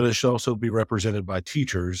 but it should also be represented by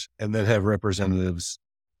teachers, and then have representatives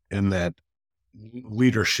in that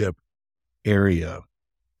leadership area.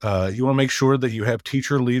 You want to make sure that you have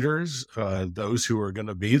teacher leaders, those who are going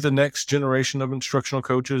to be the next generation of instructional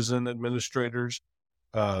coaches and administrators,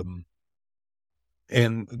 and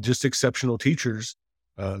just exceptional teachers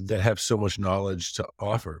that have so much knowledge to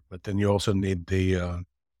offer. But then you also need the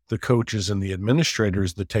coaches and the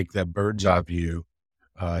administrators that take that bird's eye view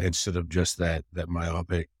instead of just that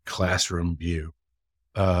myopic classroom view.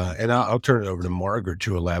 And I'll turn it over to Margaret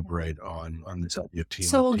to elaborate on this idea of teams.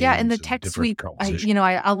 So yeah, in the text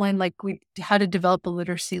I outlined how to develop a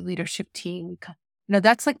literacy leadership team.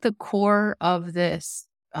 That's like the core of this,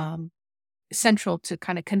 central to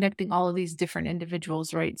kind of connecting all of these different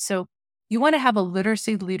individuals, right? So you want to have a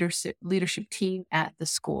literacy leadership team at the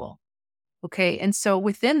school. Okay. And so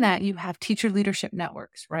within that, you have teacher leadership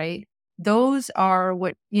networks, right? Those are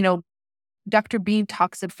what, Dr. Bean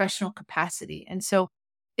talks of professional capacity. And so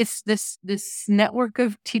it's this network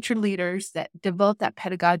of teacher leaders that develop that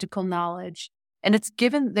pedagogical knowledge, and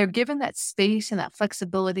they're given that space and that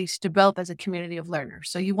flexibility to develop as a community of learners.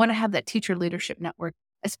 So you want to have that teacher leadership network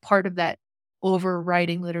as part of that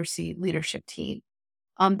overriding literacy leadership team.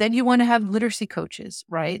 Then you want to have literacy coaches,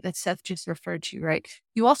 right? That Seth just referred to, right?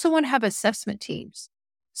 You also want to have assessment teams.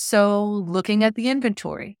 So looking at the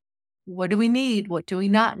inventory, what do we need? What do we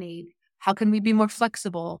not need? How can we be more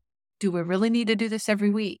flexible? Do we really need to do this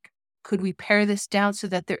every week? Could we pare this down so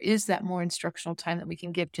that there is that more instructional time that we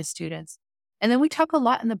can give to students? And then we talk a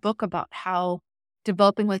lot in the book about how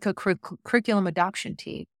developing like a curriculum adoption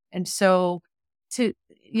team. And so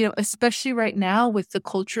especially right now with the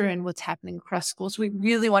culture and what's happening across schools, we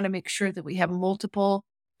really want to make sure that we have multiple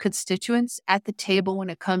constituents at the table when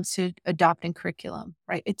it comes to adopting curriculum,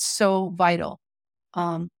 right? It's so vital.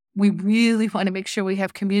 We really want to make sure we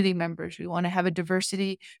have community members. We want to have a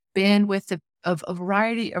diversity bandwidth of a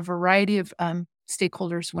variety of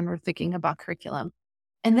stakeholders when we're thinking about curriculum.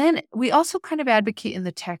 And then we also kind of advocate in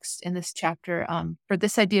the text in this chapter for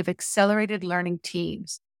this idea of accelerated learning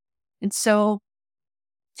teams. And so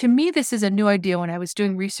to me, this is a new idea when I was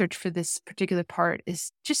doing research for this particular part,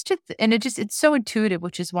 is it's so intuitive,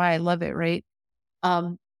 which is why I love it, right?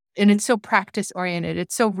 And it's so practice oriented.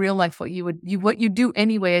 It's so real life what you do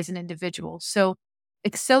anyway as an individual. So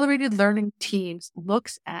accelerated learning teams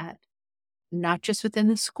looks at not just within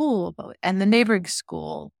the school, but and the neighboring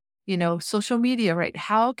school, social media, right?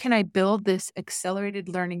 How can I build this accelerated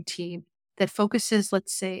learning team that focuses,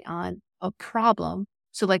 let's say, on a problem?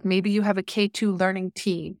 So like maybe you have a K-2 learning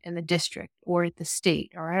team in the district or at the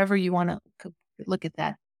state or however you want to look at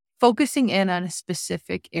that, focusing in on a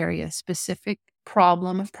specific area, specific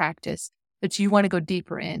problem of practice that you want to go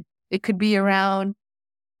deeper in. It could be around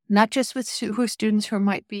not just with students who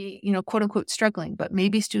might be, quote unquote, struggling, but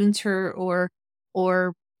maybe students who are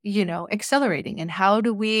or accelerating. And how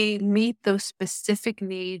do we meet those specific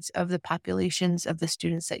needs of the populations of the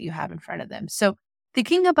students that you have in front of them? So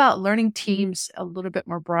thinking about learning teams a little bit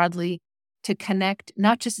more broadly to connect,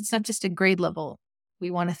 it's not just a grade level. We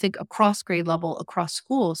want to think across grade level, across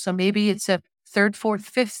schools. So maybe it's a 3rd,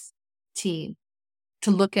 4th, 5th team to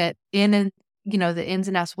look at the ins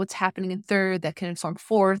and outs, what's happening in 3rd that can inform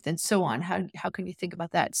 4th and so on. How can you think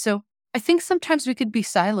about that? So I think sometimes we could be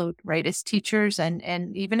siloed, right? As teachers and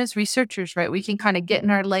even as researchers, right? We can kind of get in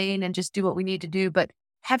our lane and just do what we need to do, but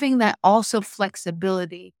having that also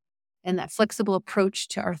flexibility and that flexible approach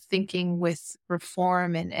to our thinking with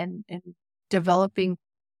reform and developing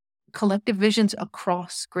collective visions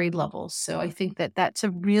across grade levels. So I think that that's a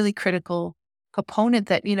really critical component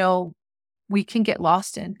that, we can get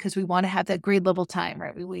lost in because we want to have that grade level time,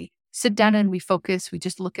 right? We sit down and we focus, we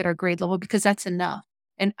just look at our grade level because that's enough.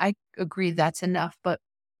 And I agree that's enough, but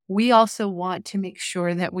we also want to make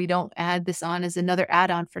sure that we don't add this on as another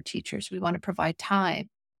add-on for teachers. We want to provide time.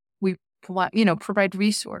 We provide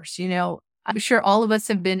resource, I'm sure all of us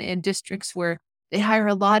have been in districts where they hire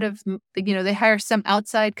a lot of, they hire some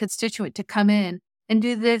outside constituent to come in and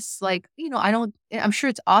do this. Like, I'm sure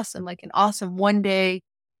it's awesome, like an awesome one day,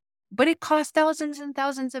 but it costs thousands and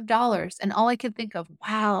thousands of dollars. And all I can think of,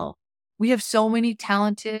 wow, we have so many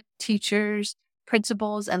talented teachers,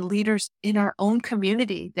 principals, and leaders in our own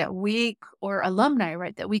community or alumni,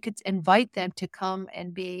 right, that we could invite them to come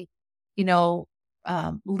and be,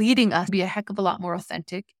 leading us, be a heck of a lot more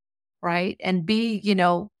authentic, right? And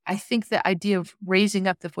I think the idea of raising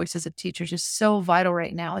up the voices of teachers is so vital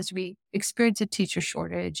right now as we experience a teacher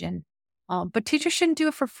shortage. But teachers shouldn't do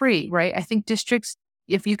it for free, right? I think districts,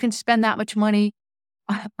 if you can spend that much money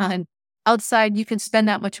on outside, you can spend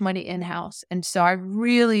that much money in-house. And so I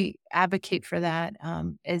really advocate for that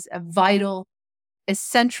as a vital, as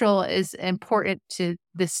central, as important to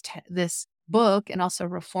this book and also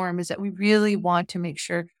reform, is that we really want to make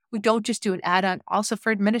sure we don't just do an add-on. Also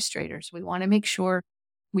for administrators, we want to make sure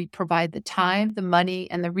we provide the time, the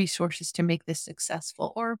money, and the resources to make this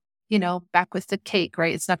successful. Or, back with the cake,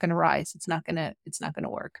 right? It's not going to rise. It's not going to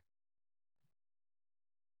work.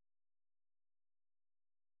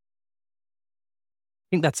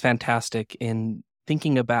 I think that's fantastic in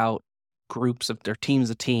thinking about groups of their teams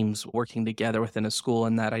of teams working together within a school,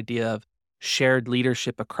 and that idea of shared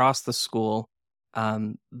leadership across the school.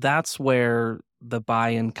 That's where the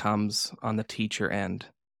buy-in comes on the teacher end.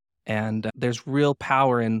 And there's real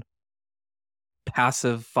power in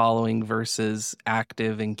passive following versus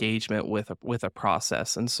active engagement with a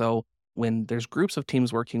process. And so when there's groups of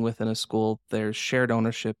teams working within a school, there's shared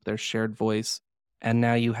ownership, there's shared voice, and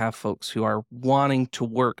now you have folks who are wanting to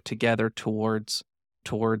work together towards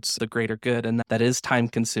the greater good, and that is time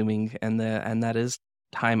consuming, and that is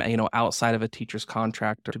time outside of a teacher's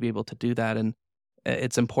contract to be able to do that. And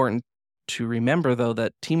it's important to remember, though,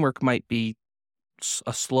 that teamwork might be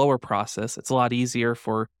a slower process. It's a lot easier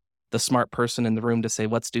for the smart person in the room to say,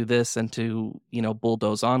 let's do this, and to,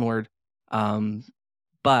 bulldoze onward.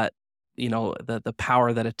 But, the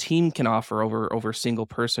power that a team can offer over single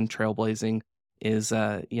person trailblazing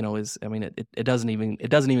it doesn't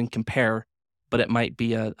even compare, but it might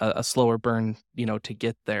be a slower burn, to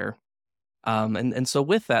get there. And so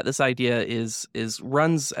with that, this idea is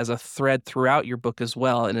runs as a thread throughout your book as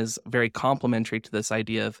well, and is very complementary to this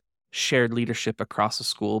idea of shared leadership across a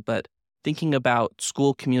school. But thinking about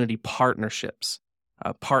school community partnerships,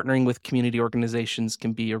 partnering with community organizations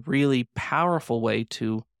can be a really powerful way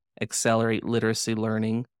to accelerate literacy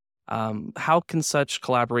learning. How can such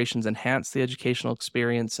collaborations enhance the educational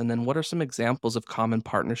experience? And then what are some examples of common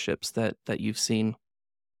partnerships that you've seen?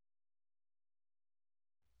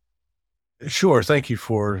 Sure. Thank you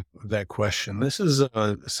for that question. This is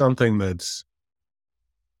something that's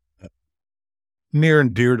near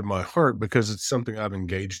and dear to my heart because it's something I've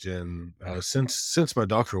engaged in since my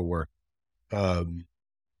doctoral work,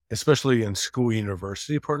 especially in school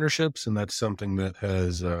university partnerships. And that's something that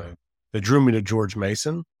that drew me to George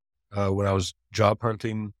Mason when I was job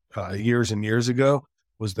hunting years and years ago.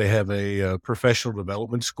 Was they have a professional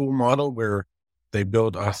development school model where they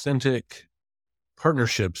build authentic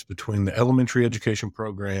partnerships between the elementary education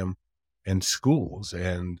program and schools.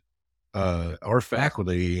 And our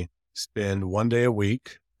faculty spend one day a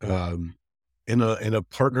week in a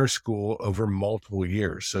partner school over multiple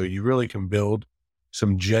years. So you really can build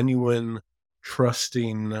some genuine,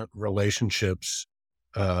 trusting relationships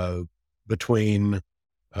between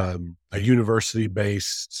a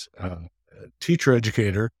university-based teacher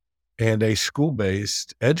educator and a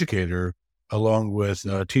school-based educator, along with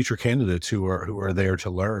teacher candidates who are there to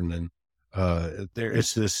learn. And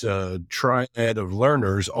it's this triad of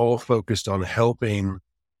learners all focused on helping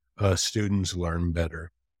students learn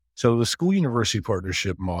better. So the school university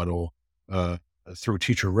partnership model through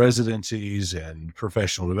teacher residencies and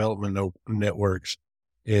professional development networks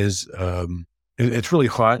is it's really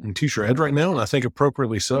hot in teacher ed right now, and I think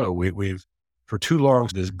appropriately so. We've for too long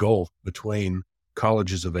this gulf between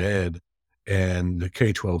colleges of ed and the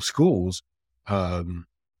K-12 schools. And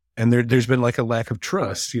there's been like a lack of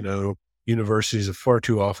trust. Universities have far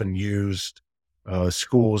too often used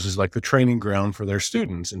schools as like the training ground for their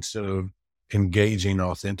students instead of engaging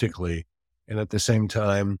authentically. And at the same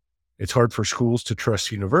time, it's hard for schools to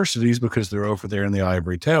trust universities because they're over there in the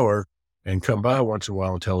ivory tower and come by once in a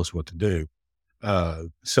while and tell us what to do.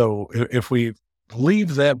 So if we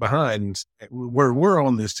leave that behind, we're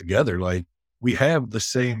on this together. Like, we have the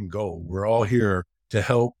same goal. We're all here to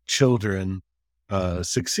help children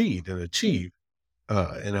succeed and achieve,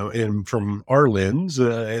 and from our lens,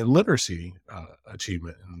 and literacy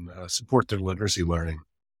achievement and support their literacy learning.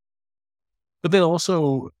 But then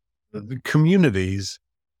also the communities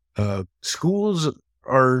schools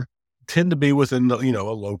tend to be within a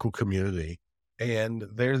local community, and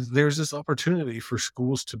there's this opportunity for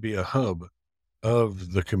schools to be a hub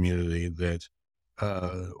of the community that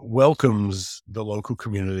welcomes the local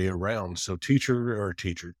community around. So teacher,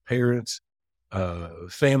 parents,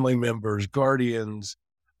 family members, guardians,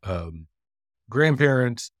 um,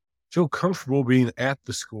 grandparents feel comfortable being at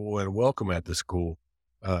the school and welcome at the school.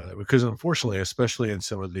 Because unfortunately, especially in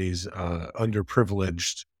some of these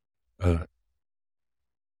underprivileged uh,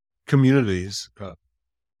 communities,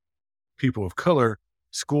 people of color,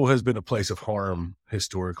 school has been a place of harm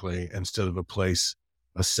historically instead of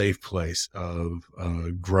a safe place of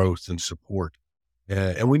growth and support.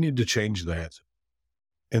 And we need to change that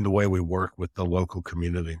in the way we work with the local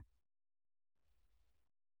community.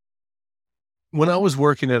 When I was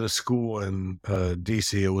working at a school in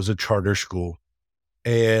DC, it was a charter school.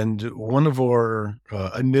 And one of our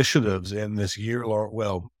initiatives in this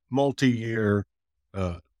multi-year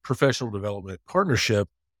professional development partnership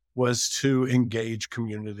was to engage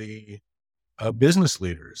community business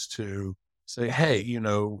leaders to say, hey,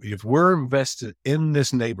 if we're invested in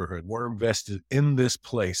this neighborhood, we're invested in this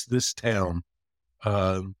place, this town,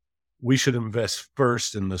 um, we should invest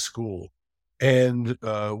first in the school. And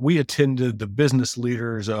we attended the business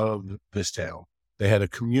leaders of this town. They had a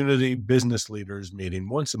community business leaders meeting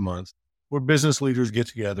once a month where business leaders get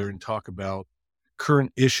together and talk about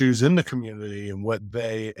current issues in the community and what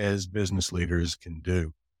they as business leaders can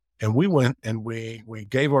do. And we went and we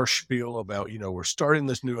gave our spiel about, we're starting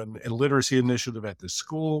this new literacy initiative at this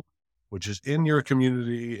school, which is in your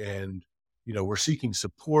community. And, we're seeking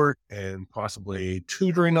support and possibly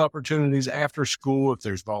tutoring opportunities after school if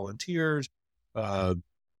there's volunteers. Uh,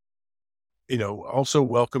 also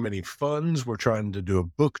welcome any funds. We're trying to do a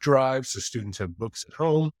book drive so students have books at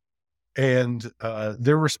home. And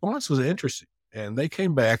their response was interesting. And they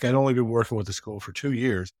came back. I'd only been working with the school for 2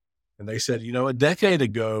 years. And they said, a decade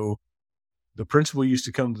ago, the principal used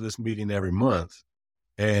to come to this meeting every month,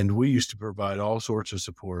 and we used to provide all sorts of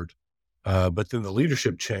support. But then the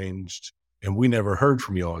leadership changed, and we never heard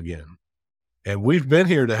from y'all again. And we've been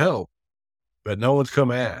here to help, but no one's come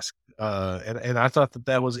ask. And I thought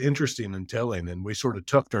that was interesting and telling. And we sort of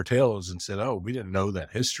tucked our tails and said, oh, we didn't know that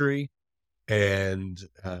history. And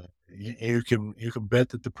you can bet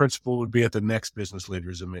that the principal would be at the next business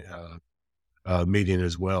leaders meeting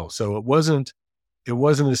as well. So it wasn't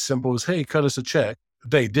as simple as, hey, cut us a check.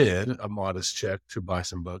 They did a modest check to buy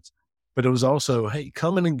some books, but it was also, hey,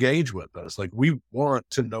 come and engage with us. Like, we want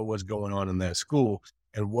to know what's going on in that school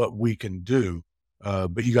and what we can do.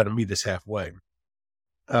 But you got to meet us halfway.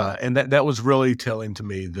 And that was really telling to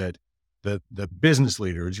me that the business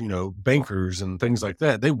leaders, bankers and things like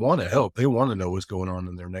that, they want to help. They want to know what's going on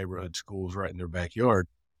in their neighborhood schools right in their backyard.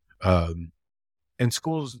 And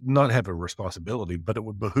schools not have a responsibility, but it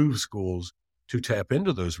would behoove schools to tap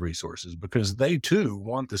into those resources because they too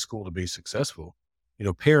want the school to be successful.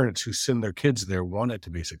 Parents who send their kids there want it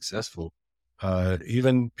to be successful.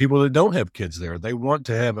 Even people that don't have kids there, they want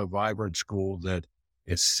to have a vibrant school that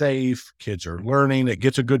is safe. Kids are learning. It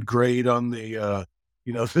gets a good grade on the,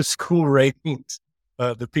 the school ratings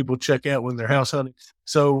that people check out when they're house hunting.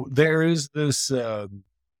 So there is this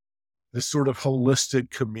sort of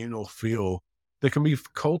holistic communal feel that can be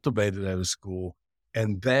cultivated at a school,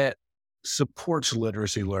 and that supports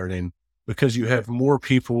literacy learning because you have more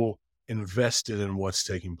people invested in what's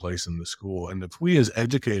taking place in the school. And if we as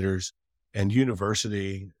educators and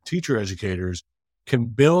university teacher educators can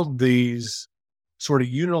build these sort of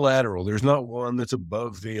unilateral, there's not one that's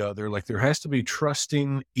above the other. Like, there has to be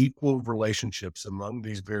trusting, equal relationships among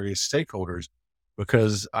these various stakeholders,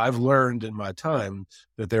 because I've learned in my time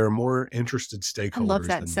that there are more interested stakeholders. I love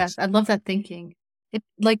that, Seth. I love that thinking.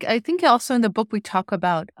 I think also in the book, we talk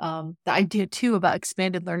about the idea too about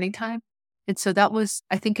expanded learning time. And so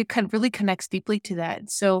I think it really connects deeply to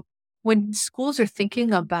that. So when schools are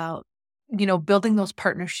thinking about, building those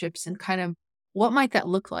partnerships and kind of what might that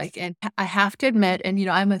look like? And I have to admit, and,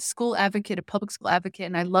 I'm a school advocate, a public school advocate,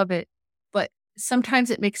 and I love it. But sometimes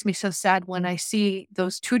it makes me so sad when I see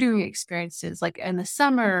those tutoring experiences, like in the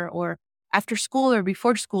summer or after school or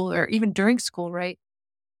before school or even during school, right?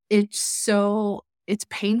 It's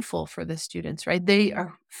painful for the students, right? They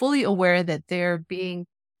are fully aware that they're,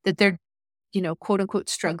 quote unquote,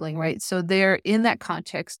 struggling, right? So they're in that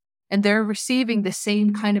context and they're receiving the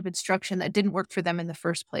same kind of instruction that didn't work for them in the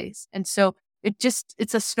first place. And so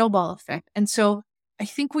it's a snowball effect. And so I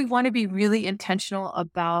think we want to be really intentional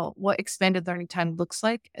about what expanded learning time looks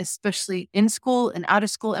like, especially in school and out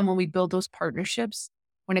of school. And when we build those partnerships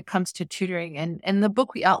when it comes to tutoring, and in the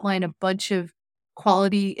book, we outline a bunch of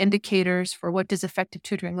quality indicators for what does effective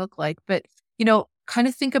tutoring look like. But, kind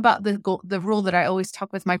of think about the rule that I always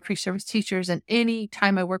talk with my pre-service teachers and any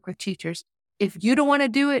time I work with teachers. If you don't want to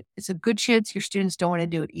do it, it's a good chance your students don't want to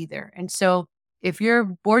do it either. And so if you're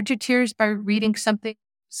bored to tears by reading something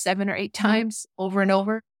 7 or 8 times over and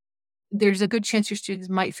over, there's a good chance your students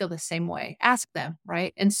might feel the same way. Ask them,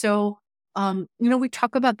 right? And so, we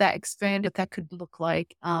talk about that, expand what that could look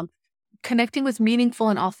like, connecting with meaningful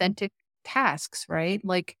and authentic tasks, right?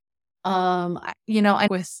 Like, I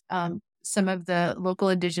with some of the local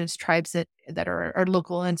indigenous tribes that are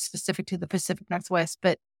local and specific to the Pacific Northwest,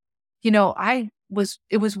 but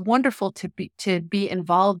it was wonderful to be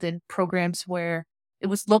involved in programs where it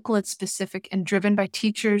was local and specific and driven by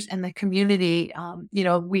teachers and the community.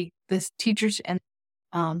 The teachers and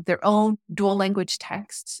their own dual language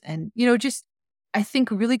texts and, just I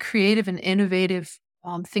think really creative and innovative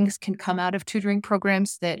things can come out of tutoring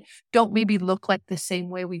programs that don't maybe look like the same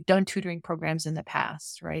way we've done tutoring programs in the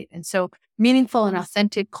past, right? And so meaningful and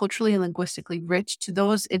authentic, culturally and linguistically rich to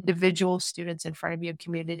those individual students in front of you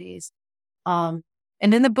communities. Um,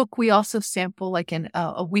 and in the book, we also sample like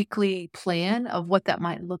a weekly plan of what that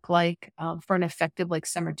might look like for an effective like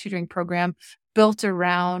summer tutoring program built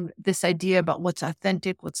around this idea about what's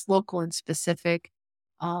authentic, what's local and specific.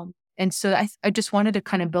 And so I just wanted to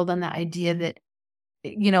kind of build on that idea that,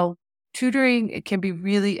 tutoring, it can be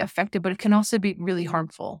really effective, but it can also be really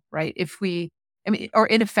harmful, right? Or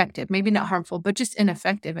ineffective, maybe not harmful, but just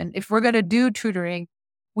ineffective. And if we're going to do tutoring,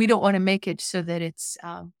 we don't want to make it so that it's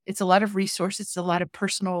a lot of resources, it's a lot of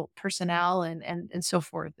personnel and so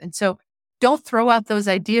forth. And so don't throw out those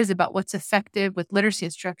ideas about what's effective with literacy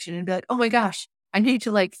instruction and be like, oh my gosh, I need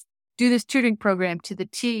to like do this tutoring program to the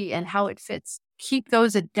T and how it fits. Keep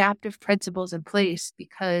those adaptive principles in place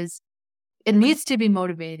because it needs to be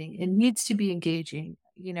motivating. It needs to be engaging.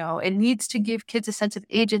 It needs to give kids a sense of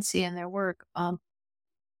agency in their work.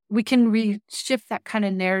 We can shift that kind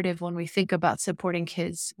of narrative when we think about supporting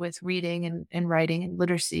kids with reading and writing and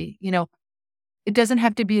literacy. It doesn't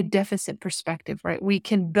have to be a deficit perspective, right? We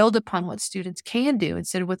can build upon what students can do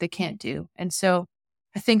instead of what they can't do. And so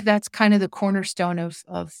I think that's kind of the cornerstone of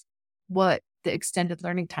what the extended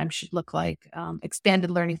learning time should look like, expanded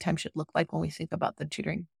learning time should look like when we think about the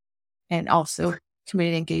tutoring and also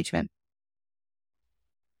community engagement.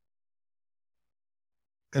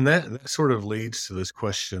 And that sort of leads to this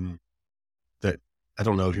question that I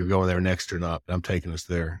don't know if you're going there next or not, but I'm taking us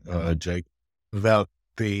there, Jake, about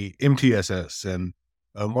the MTSS. And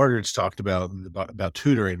Margaret's talked about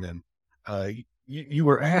tutoring. And you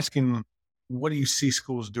were asking, what do you see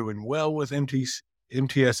schools doing well with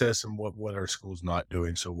MTSS and what are schools not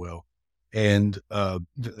doing so well? And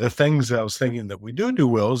the things I was thinking that we do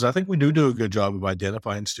well is I think we do a good job of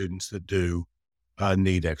identifying students that do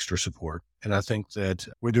need extra support. And I think that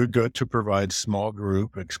we do good to provide small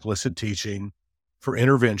group explicit teaching for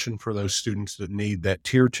intervention for those students that need that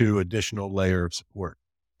tier 2 additional layer of support.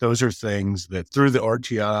 Those are things that through the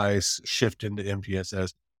RTIs shift into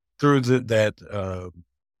MTSS, through that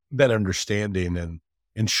understanding and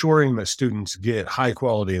ensuring that students get high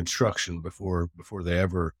quality instruction before they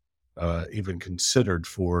ever even considered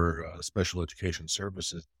for special education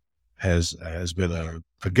services has been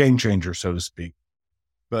a game changer, so to speak.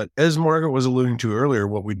 But as Margaret was alluding to earlier,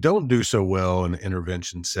 what we don't do so well in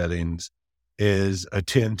intervention settings is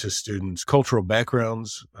attend to students' cultural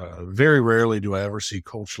backgrounds. Very rarely do I ever see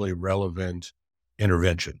culturally relevant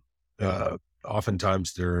intervention.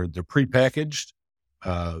 Oftentimes they're prepackaged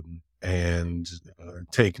and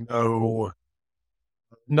take no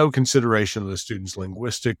consideration of the students'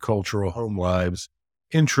 linguistic, cultural, home lives,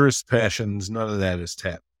 interests, passions. None of that is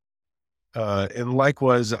tapped. And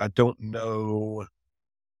likewise, I don't know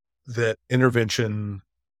that intervention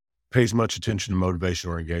pays much attention to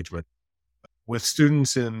motivation or engagement. With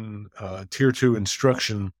students in tier 2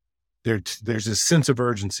 instruction, there's a sense of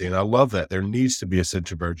urgency, and I love that. There needs to be a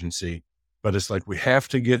sense of urgency, but it's like we have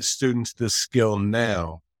to get students this skill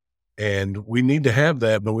now, and we need to have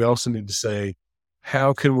that, but we also need to say,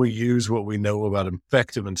 how can we use what we know about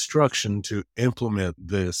effective instruction to implement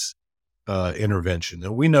this intervention?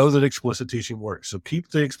 And we know that explicit teaching works, so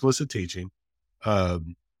keep the explicit teaching,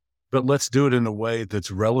 but let's do it in a way that's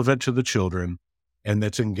relevant to the children and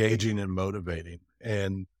that's engaging and motivating.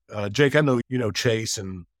 And Jake, I know you know Chase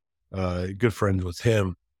and good friends with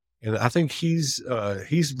him, and I think he's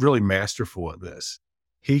really masterful at this.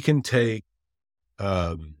 He can take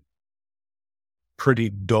pretty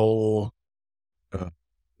dull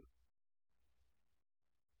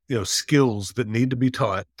skills that need to be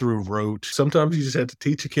taught through rote. Sometimes you just have to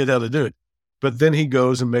teach a kid how to do it. But then he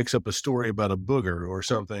goes and makes up a story about a booger or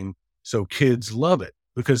something So kids love it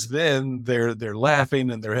because then they're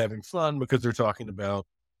laughing and they're having fun because they're talking about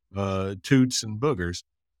toots and boogers.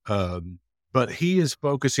 But he is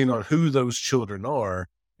focusing on who those children are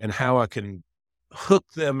and how I can hook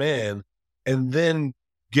them in and then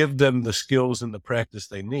give them the skills and the practice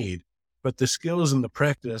they need. But the skills and the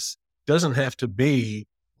practice doesn't have to be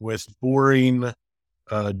with boring,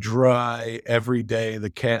 dry, every day, the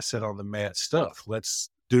cat sat on the mat stuff. Let's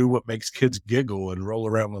do what makes kids giggle and roll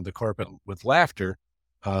around on the carpet with laughter.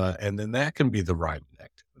 And then that can be the rhyming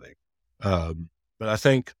activity. But I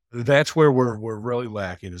think that's where we're really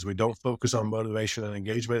lacking is we don't focus on motivation and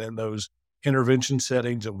engagement in those intervention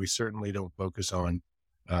settings. And we certainly don't focus on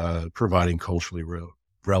providing culturally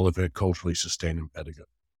relevant, culturally sustaining pedagogy.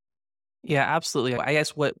 Yeah, absolutely. I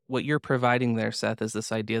guess what you're providing there, Seth, is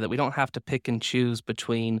this idea that we don't have to pick and choose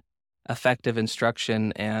between effective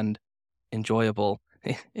instruction and enjoyable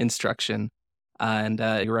instruction. And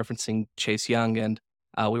you're referencing Chase Young, and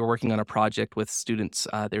we were working on a project with students.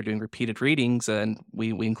 They were doing repeated readings, and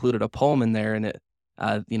we included a poem in there, and it,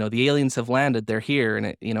 the aliens have landed, they're here,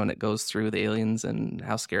 and it goes through the aliens and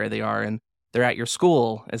how scary they are, and they're at your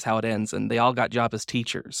school is how it ends, and they all got job as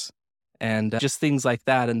teachers, and just things like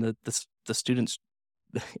that, and the students,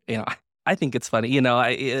 I think it's funny,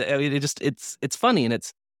 I mean, it's funny, and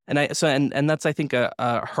and that's, I think,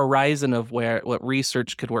 a horizon of what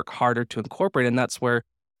research could work harder to incorporate. And that's where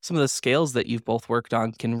some of the scales that you've both worked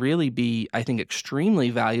on can really be, I think, extremely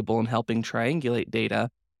valuable in helping triangulate data.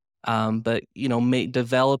 But,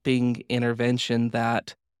 developing intervention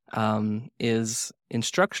that is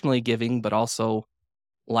instructionally giving, but also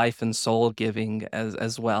life and soul giving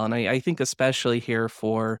as well. And I think especially here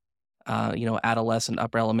for, adolescent,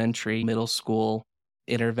 upper elementary, middle school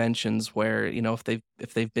interventions where,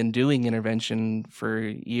 if they've been doing intervention for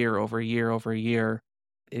year over year over year,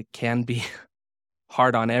 it can be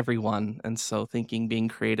hard on everyone. And so being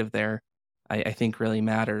creative there, I think really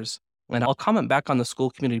matters. And I'll comment back on the school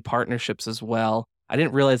community partnerships as well. I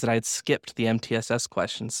didn't realize that I had skipped the MTSS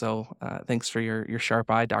question. So thanks for your sharp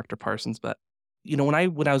eye, Dr. Parsons. But, when I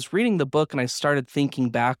was reading the book and I started thinking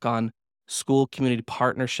back on school community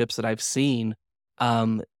partnerships that I've seen,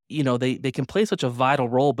 they can play such a vital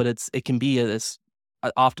role, but it can be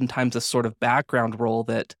oftentimes a sort of background role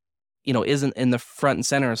that, isn't in the front and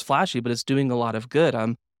center as flashy, but it's doing a lot of good.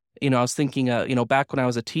 I was thinking, back when I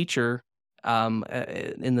was a teacher,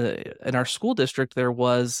 in our school district, there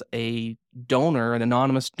was a donor, an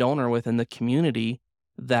anonymous donor within the community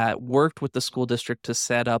that worked with the school district to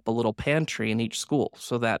set up a little pantry in each school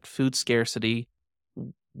so that food scarcity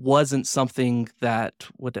wasn't something that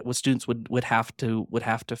what students would have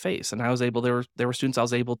to face. And I was able, there were students I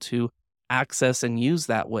was able to access and use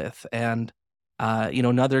that with. And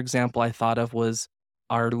another example I thought of was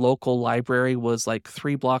our local library was like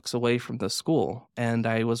 3 blocks away from the school, and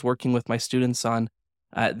I was working with my students on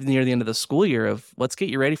near the end of the school year of let's get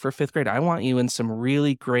you ready for 5th grade. I want you in some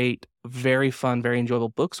really great, very fun, very enjoyable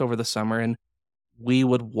books over the summer. And we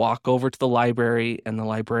would walk over to the library and the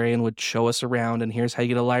librarian would show us around, and here's how you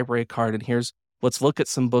get a library card, and let's look at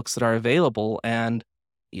some books that are available. And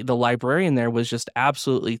the librarian there was just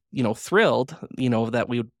absolutely, thrilled, that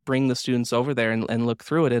we would bring the students over there and look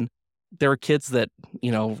through it. And there were kids that,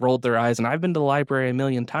 rolled their eyes, and I've been to the library a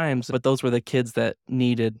million times, but those were the kids that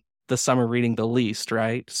needed the summer reading the least,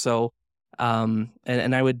 right? So, and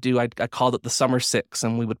I called it the Summer Six,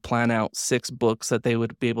 and we would plan out 6 books that they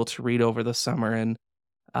would be able to read over the summer. And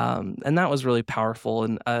that was really powerful.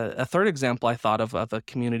 And a third example I thought of a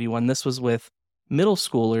community one, this was with middle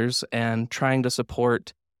schoolers and trying to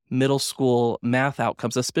support middle school math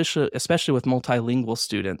outcomes, especially with multilingual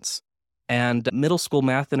students. And middle school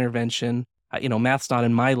math intervention, math's not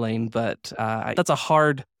in my lane, but that's a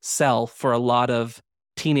hard sell for a lot of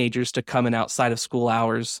teenagers to come in outside of school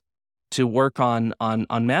hours to work on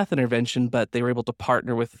math intervention. But they were able to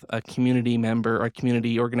partner with a community member or a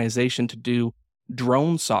community organization to do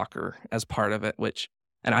drone soccer as part of it,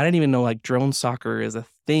 and I didn't even know like drone soccer is a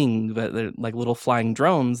thing, that they're like little flying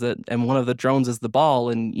drones and one of the drones is the ball,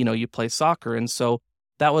 and you play soccer. And so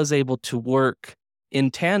that was able to work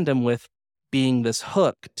in tandem with being this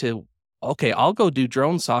hook to, okay, I'll go do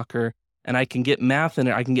drone soccer and I can get math in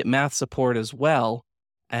it. I can get math support as well.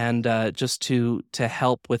 And just to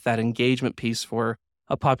help with that engagement piece for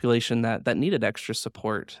a population that needed extra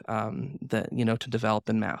support to develop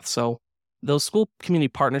in math. So those school community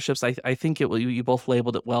partnerships, I think you both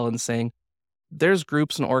labeled it well in saying there's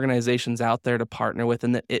groups and organizations out there to partner with,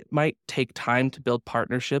 and that it might take time to build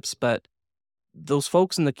partnerships, but those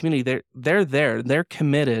folks in the community, they're there, they're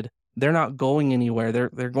committed, they're not going anywhere,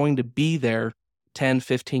 they're going to be there 10,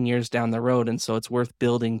 15 years down the road. And so it's worth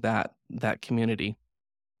building that community.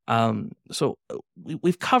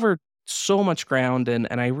 We've covered so much ground, and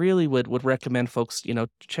I really would recommend folks,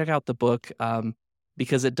 check out the book,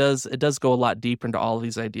 because it does go a lot deeper into all of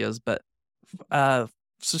these ideas. But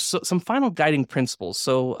so some final guiding principles.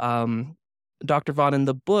 So, Dr. Vaughn, in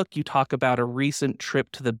the book, you talk about a recent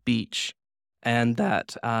trip to the beach, and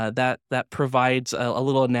that provides a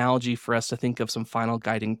little analogy for us to think of some final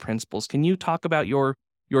guiding principles. Can you talk about your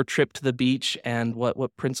trip to the beach and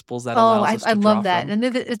what principles that Oh, allows us I to draw love that. from?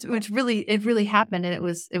 And it really happened. And it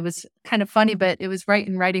was kind of funny, but it was right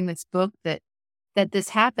in writing this book that this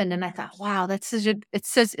happened. And I thought, wow,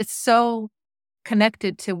 it's so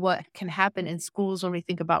connected to what can happen in schools when we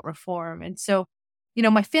think about reform. And so,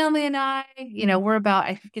 my family and I, we're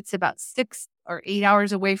I think it's about 6 or 8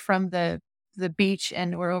 hours away from the beach,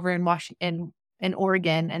 and we're over in Washington, in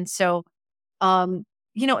Oregon. And so,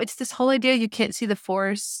 it's this whole idea you can't see the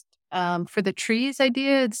forest for the trees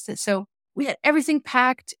idea. So we had everything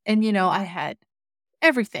packed, and I had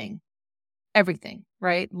everything,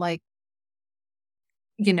 right? Like,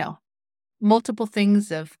 you know, multiple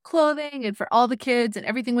things of clothing and for all the kids, and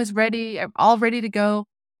everything was ready, all ready to go.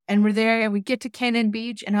 And we're there, and we get to Cannon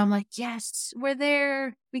Beach, and I'm like, yes, we're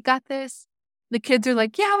there. We got this. The kids are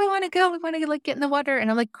like, yeah, we want to go. We want to get in the water. And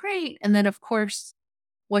I'm like, great. And then, of course,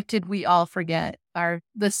 what did we all forget?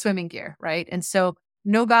 The swimming gear, right? And so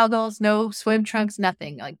no goggles, no swim trunks,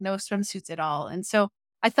 nothing, like no swimsuits at all. And so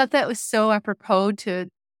I thought that was so apropos to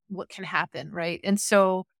what can happen, right? And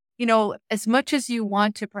so, as much as you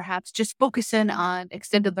want to perhaps just focus in on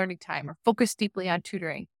extended learning time or focus deeply on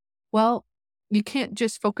tutoring, well, you can't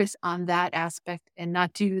just focus on that aspect and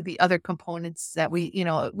not do the other components that we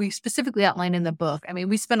specifically outline in the book. I mean,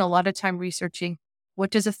 we spent a lot of time researching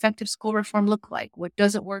what does effective school reform look like, what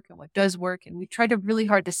doesn't work and what does work. And we tried really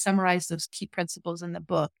hard to summarize those key principles in the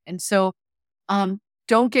book. And so,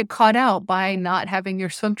 don't get caught out by not having your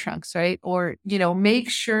swim trunks, right? Or, make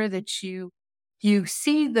sure that you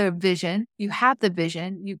see the vision, you have the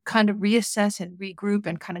vision, you kind of reassess and regroup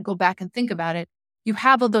and kind of go back and think about it. You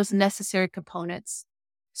have all those necessary components.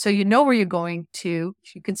 So you know where you're going to.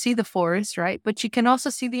 You can see the forest, right? But you can also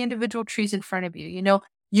see the individual trees in front of you.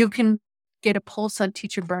 You can get a pulse on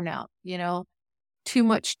teacher burnout, too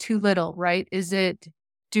much, too little, right?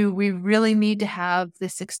 Do we really need to have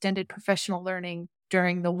this extended professional learning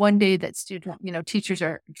during the one day that teachers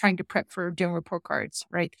are trying to prep for doing report cards,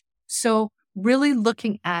 right? So really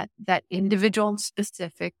looking at that individual and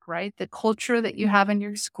specific, right? The culture that you have in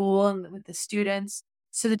your school and with the students,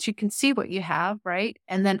 so that you can see what you have, right?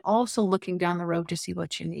 And then also looking down the road to see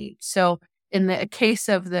what you need. So in the case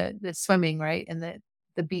of the swimming, right? And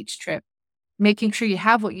the beach trip, making sure you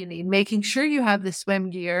have what you need, making sure you have the swim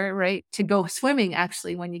gear, right? To go swimming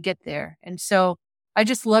actually when you get there. And so I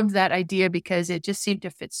just loved that idea because it just seemed to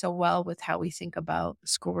fit so well with how we think about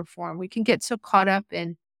school reform. We can get so caught up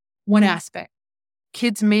in one aspect.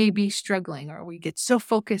 Kids may be struggling, or we get so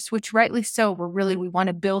focused, which rightly so. We want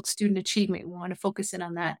to build student achievement. We want to focus in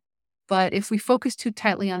on that. But if we focus too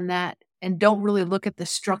tightly on that and don't really look at the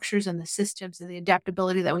structures and the systems and the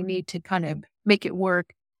adaptability that we need to kind of make it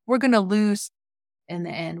work, we're going to lose in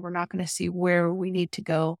the end. We're not going to see where we need to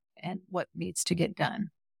go and what needs to get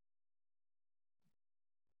done.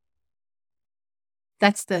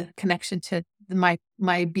 That's the connection to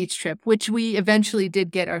my beach trip, which we eventually did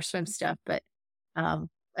get our swim stuff. But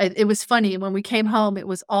it was funny. When we came home, it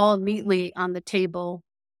was all neatly on the table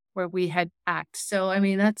where we had packed. So, I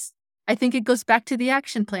mean, I think it goes back to the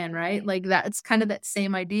action plan, right? Like that's kind of that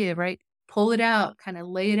same idea, right? Pull it out, kind of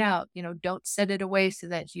lay it out, don't set it away so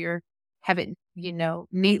that have it,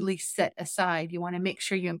 neatly set aside. You want to make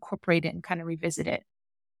sure you incorporate it and kind of revisit it.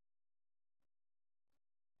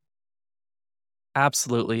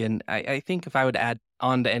 Absolutely. And I think if I would add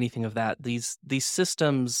on to anything of that, these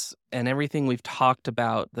systems and everything we've talked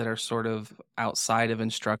about that are sort of outside of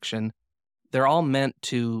instruction, they're all meant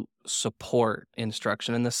to support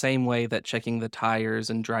instruction in the same way that checking the tires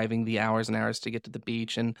and driving the hours and hours to get to the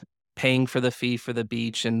beach and paying for the fee for the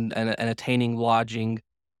beach and attaining lodging.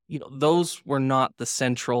 Those were not the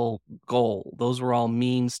central goal. Those were all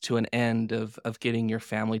means to an end of getting your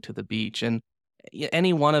family to the beach. And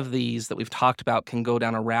any one of these that we've talked about can go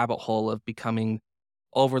down a rabbit hole of becoming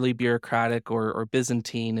overly bureaucratic or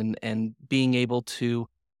Byzantine and being able to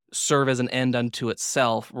serve as an end unto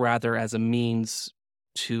itself rather as a means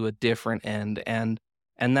to a different end. And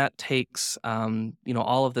that takes,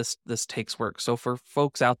 all of this takes work. So for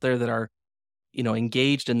folks out there that are,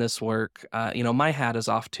 engaged in this work, my hat is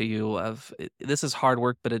off to you this is hard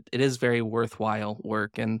work, but it is very worthwhile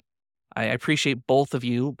work. And I appreciate both of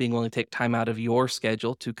you being willing to take time out of your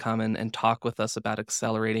schedule to come and talk with us about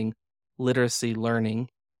accelerating literacy learning.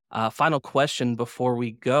 Final question before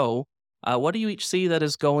we go. What do you each see that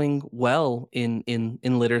is going well in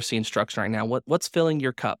literacy instruction right now? What's filling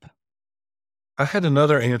your cup? I had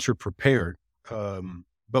another answer prepared,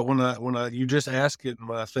 but you just ask it, and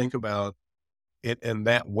when I think about it in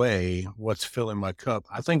that way, what's filling my cup,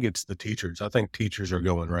 I think it's the teachers. I think teachers are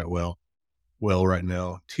going well right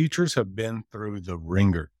now. Teachers have been through the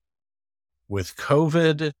ringer with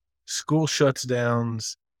COVID, school shuts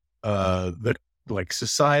downs, the like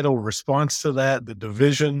societal response to that, the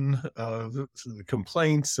division, the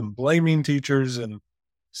complaints and blaming teachers, and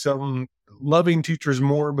some loving teachers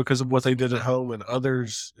more because of what they did at home, and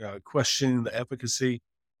others questioning the efficacy.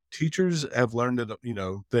 Teachers have learned that,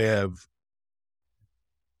 they have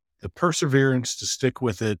the perseverance to stick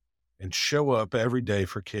with it and show up every day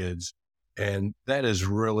for kids. And that is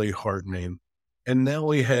really heartening. And now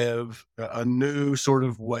we have a new sort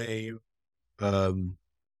of way um,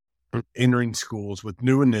 entering schools with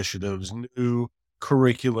new initiatives, new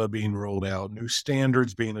curricula being rolled out, new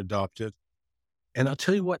standards being adopted. And I'll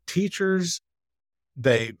tell you what, teachers,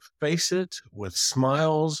 they face it with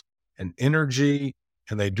smiles and energy,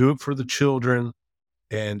 and they do it for the children.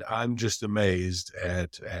 And I'm just amazed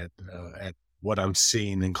at what I'm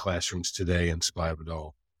seeing in classrooms today in spite of it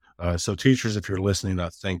all. So teachers, if you're listening, I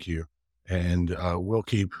thank you. And we'll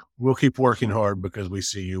keep working hard because we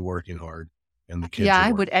see you working hard, and the kids Yeah, are I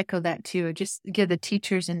working. would echo that too. Just give the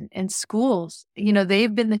teachers and schools,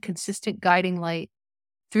 they've been the consistent guiding light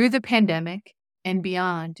through the pandemic and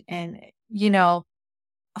beyond. And,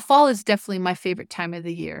 fall is definitely my favorite time of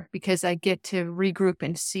the year because I get to regroup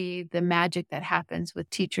and see the magic that happens with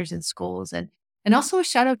teachers in schools. And also a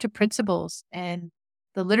shout out to principals and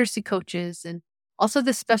the literacy coaches, and also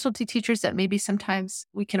the specialty teachers that maybe sometimes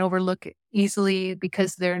we can overlook easily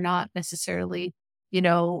because they're not necessarily, you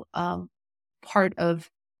know, um, part of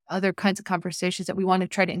other kinds of conversations that we want to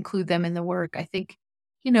try to include them in the work. I think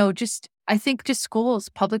just schools,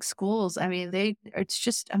 public schools. I mean, it's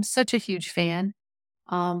just, I'm such a huge fan.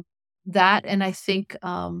 Um, that, and I think,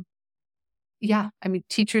 yeah, I mean,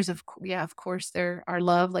 teachers yeah, of course, they're our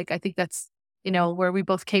love. Like, I think that's, where we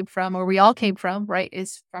both came from, or we all came from, right?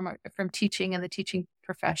 Is from teaching and the teaching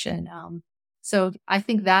profession. So I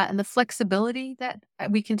think that, and the flexibility that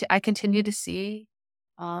I continue to see,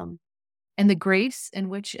 um, and the grace in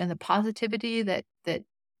which, and the positivity that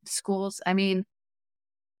schools, I mean,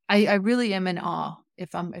 I really am in awe,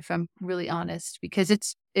 if I'm really honest, because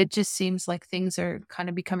it just seems like things are kind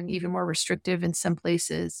of becoming even more restrictive in some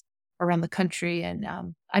places around the country, and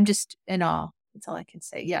I'm just in awe. That's all I can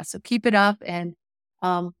say. Yeah, so keep it up, and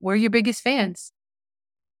we're your biggest fans.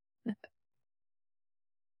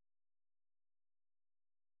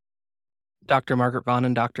 Dr. Margaret Vaughn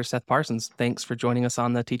and Dr. Seth Parsons, thanks for joining us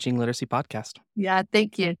on the Teaching Literacy podcast. Yeah,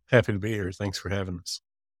 thank you. Happy to be here. Thanks for having us.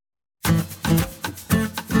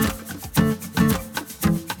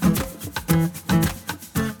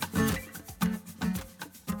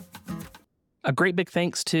 A great big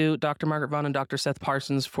thanks to Dr. Margaret Vaughn and Dr. Seth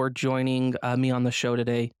Parsons for joining me on the show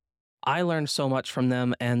today. I learned so much from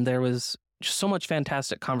them, and there was just so much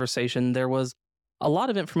fantastic conversation. There was a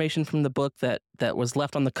lot of information from the book that was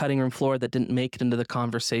left on the cutting room floor that didn't make it into the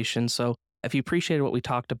conversation. So if you appreciated what we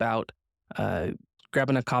talked about,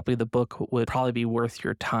 grabbing a copy of the book would probably be worth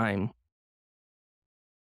your time.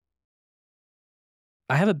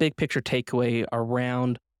 I have a big picture takeaway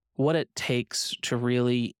around what it takes to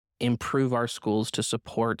really improve our schools to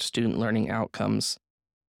support student learning outcomes.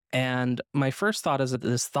 And my first thought is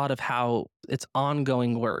this thought of how it's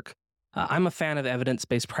ongoing work. I'm a fan of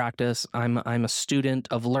evidence-based practice. I'm a student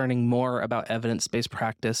of learning more about evidence-based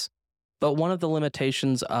practice. But one of the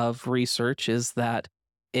limitations of research is that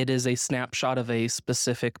it is a snapshot of a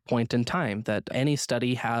specific point in time, that any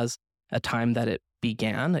study has a time that it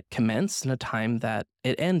began, it commenced, and a time that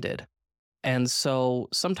it ended. And so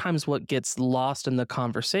sometimes what gets lost in the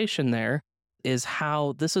conversation there is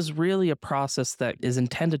how this is really a process that is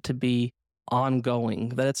intended to be ongoing,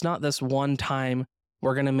 that it's not this one time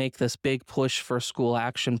we're going to make this big push for a school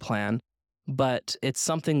action plan, but it's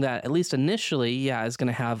something that, at least initially, yeah, is going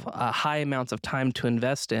to have high amounts of time to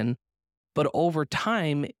invest in. But over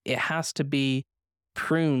time, it has to be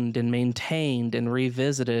pruned and maintained and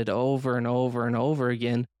revisited over and over and over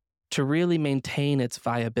again to really maintain its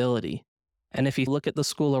viability. And if you look at the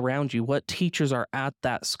school around you, what teachers are at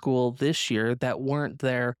that school this year that weren't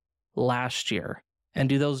there last year? And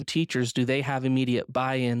do those teachers, do they have immediate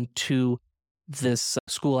buy-in to this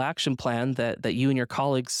school action plan that you and your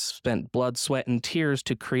colleagues spent blood, sweat, and tears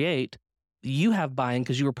to create? you have buy-in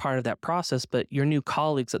because you were part of that process, but your new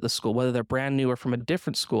colleagues at the school, whether they're brand new or from a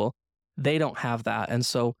different school, they don't have that. And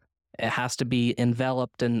so it has to be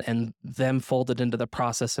enveloped and them folded into the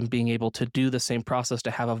process and being able to do the same process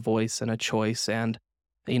to have a voice and a choice. And,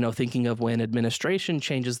 thinking of when administration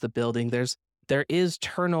changes the building, there is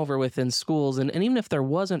turnover within schools. And even if there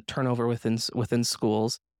wasn't turnover within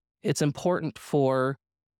schools, it's important for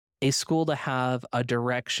a school to have a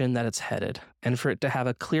direction that it's headed and for it to have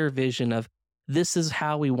a clear vision of this is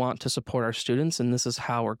how we want to support our students and this is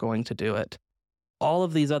how we're going to do it. All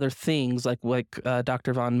of these other things, like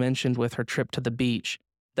Dr. Vaughn mentioned with her trip to the beach,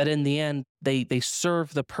 that in the end, they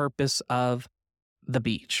serve the purpose of the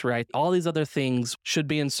beach, right? All these other things should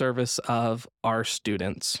be in service of our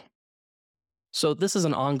students. So this is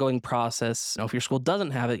an ongoing process. If your school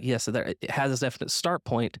doesn't have it, yes, it has a definite start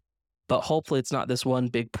point, but hopefully it's not this one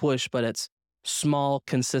big push, but it's small,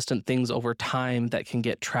 consistent things over time that can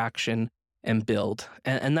get traction and build.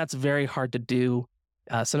 And that's very hard to do.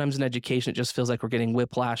 Sometimes in education, it just feels like we're getting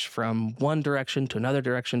whiplash from one direction to another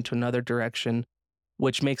direction to another direction,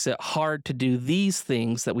 which makes it hard to do these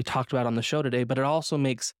things that we talked about on the show today, but it also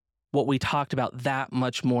makes what we talked about that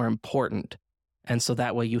much more important. And so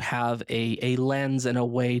that way you have a lens and a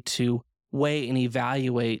way to weigh and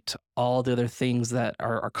evaluate all the other things that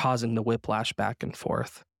are causing the whiplash back and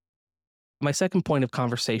forth. My second point of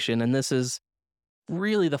conversation, and this is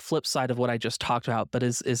really the flip side of what I just talked about, but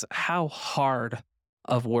is how hard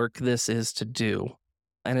of work this is to do.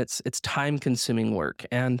 And it's time-consuming work.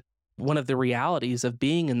 And one of the realities of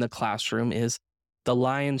being in the classroom is the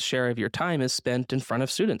lion's share of your time is spent in front of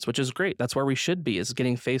students, which is great. That's where we should be, is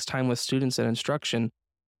getting face time with students and instruction.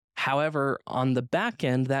 However, on the back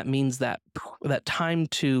end, that means that time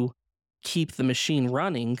to keep the machine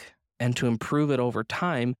running and to improve it over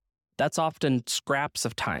time, that's often scraps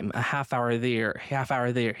of time, a half hour there,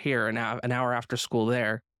 here, an hour after school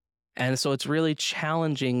there. And so it's really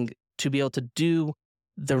challenging to be able to do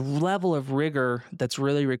the level of rigor that's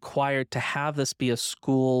really required to have this be a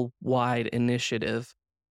school-wide initiative.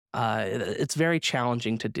 It's very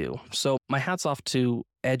challenging to do. So my hat's off to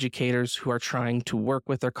educators who are trying to work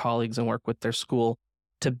with their colleagues and work with their school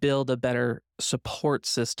to build a better support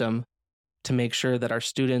system to make sure that our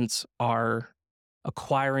students are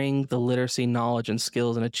acquiring the literacy knowledge and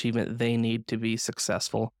skills and achievement they need to be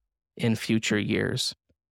successful in future years.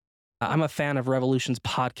 I'm a fan of Revolution's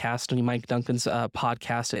podcast, Mike Duncan's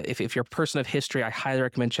podcast. If you're a person of history, I highly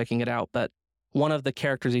recommend checking it out. But one of the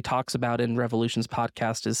characters he talks about in Revolution's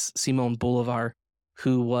podcast is Simón Bolívar,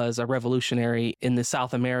 who was a revolutionary in the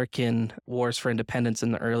South American wars for independence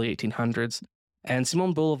in the early 1800s. And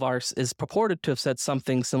Simón Bolívar is purported to have said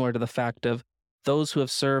something similar to the fact of those who have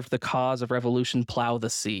served the cause of revolution plow the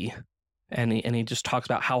sea. And he just talks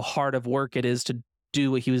about how hard of work it is to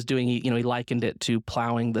do what he was doing. He likened it to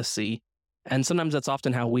plowing the sea. And sometimes that's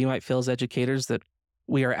often how we might feel as educators, that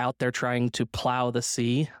we are out there trying to plow the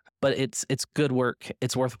sea, but it's good work.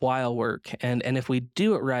 It's worthwhile work. And if we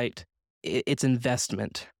do it right, it's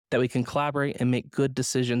investment that we can collaborate and make good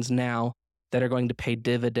decisions now that are going to pay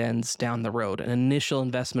dividends down the road, an initial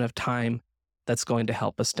investment of time that's going to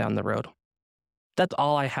help us down the road. That's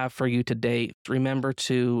all I have for you today. Remember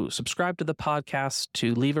to subscribe to the podcast,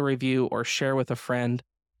 to leave a review or share with a friend.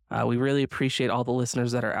 We really appreciate all the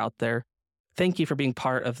listeners that are out there. Thank you for being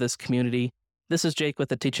part of this community. This is Jake with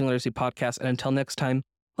the Teaching Literacy Podcast, and until next time,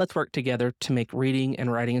 let's work together to make reading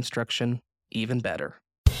and writing instruction even better.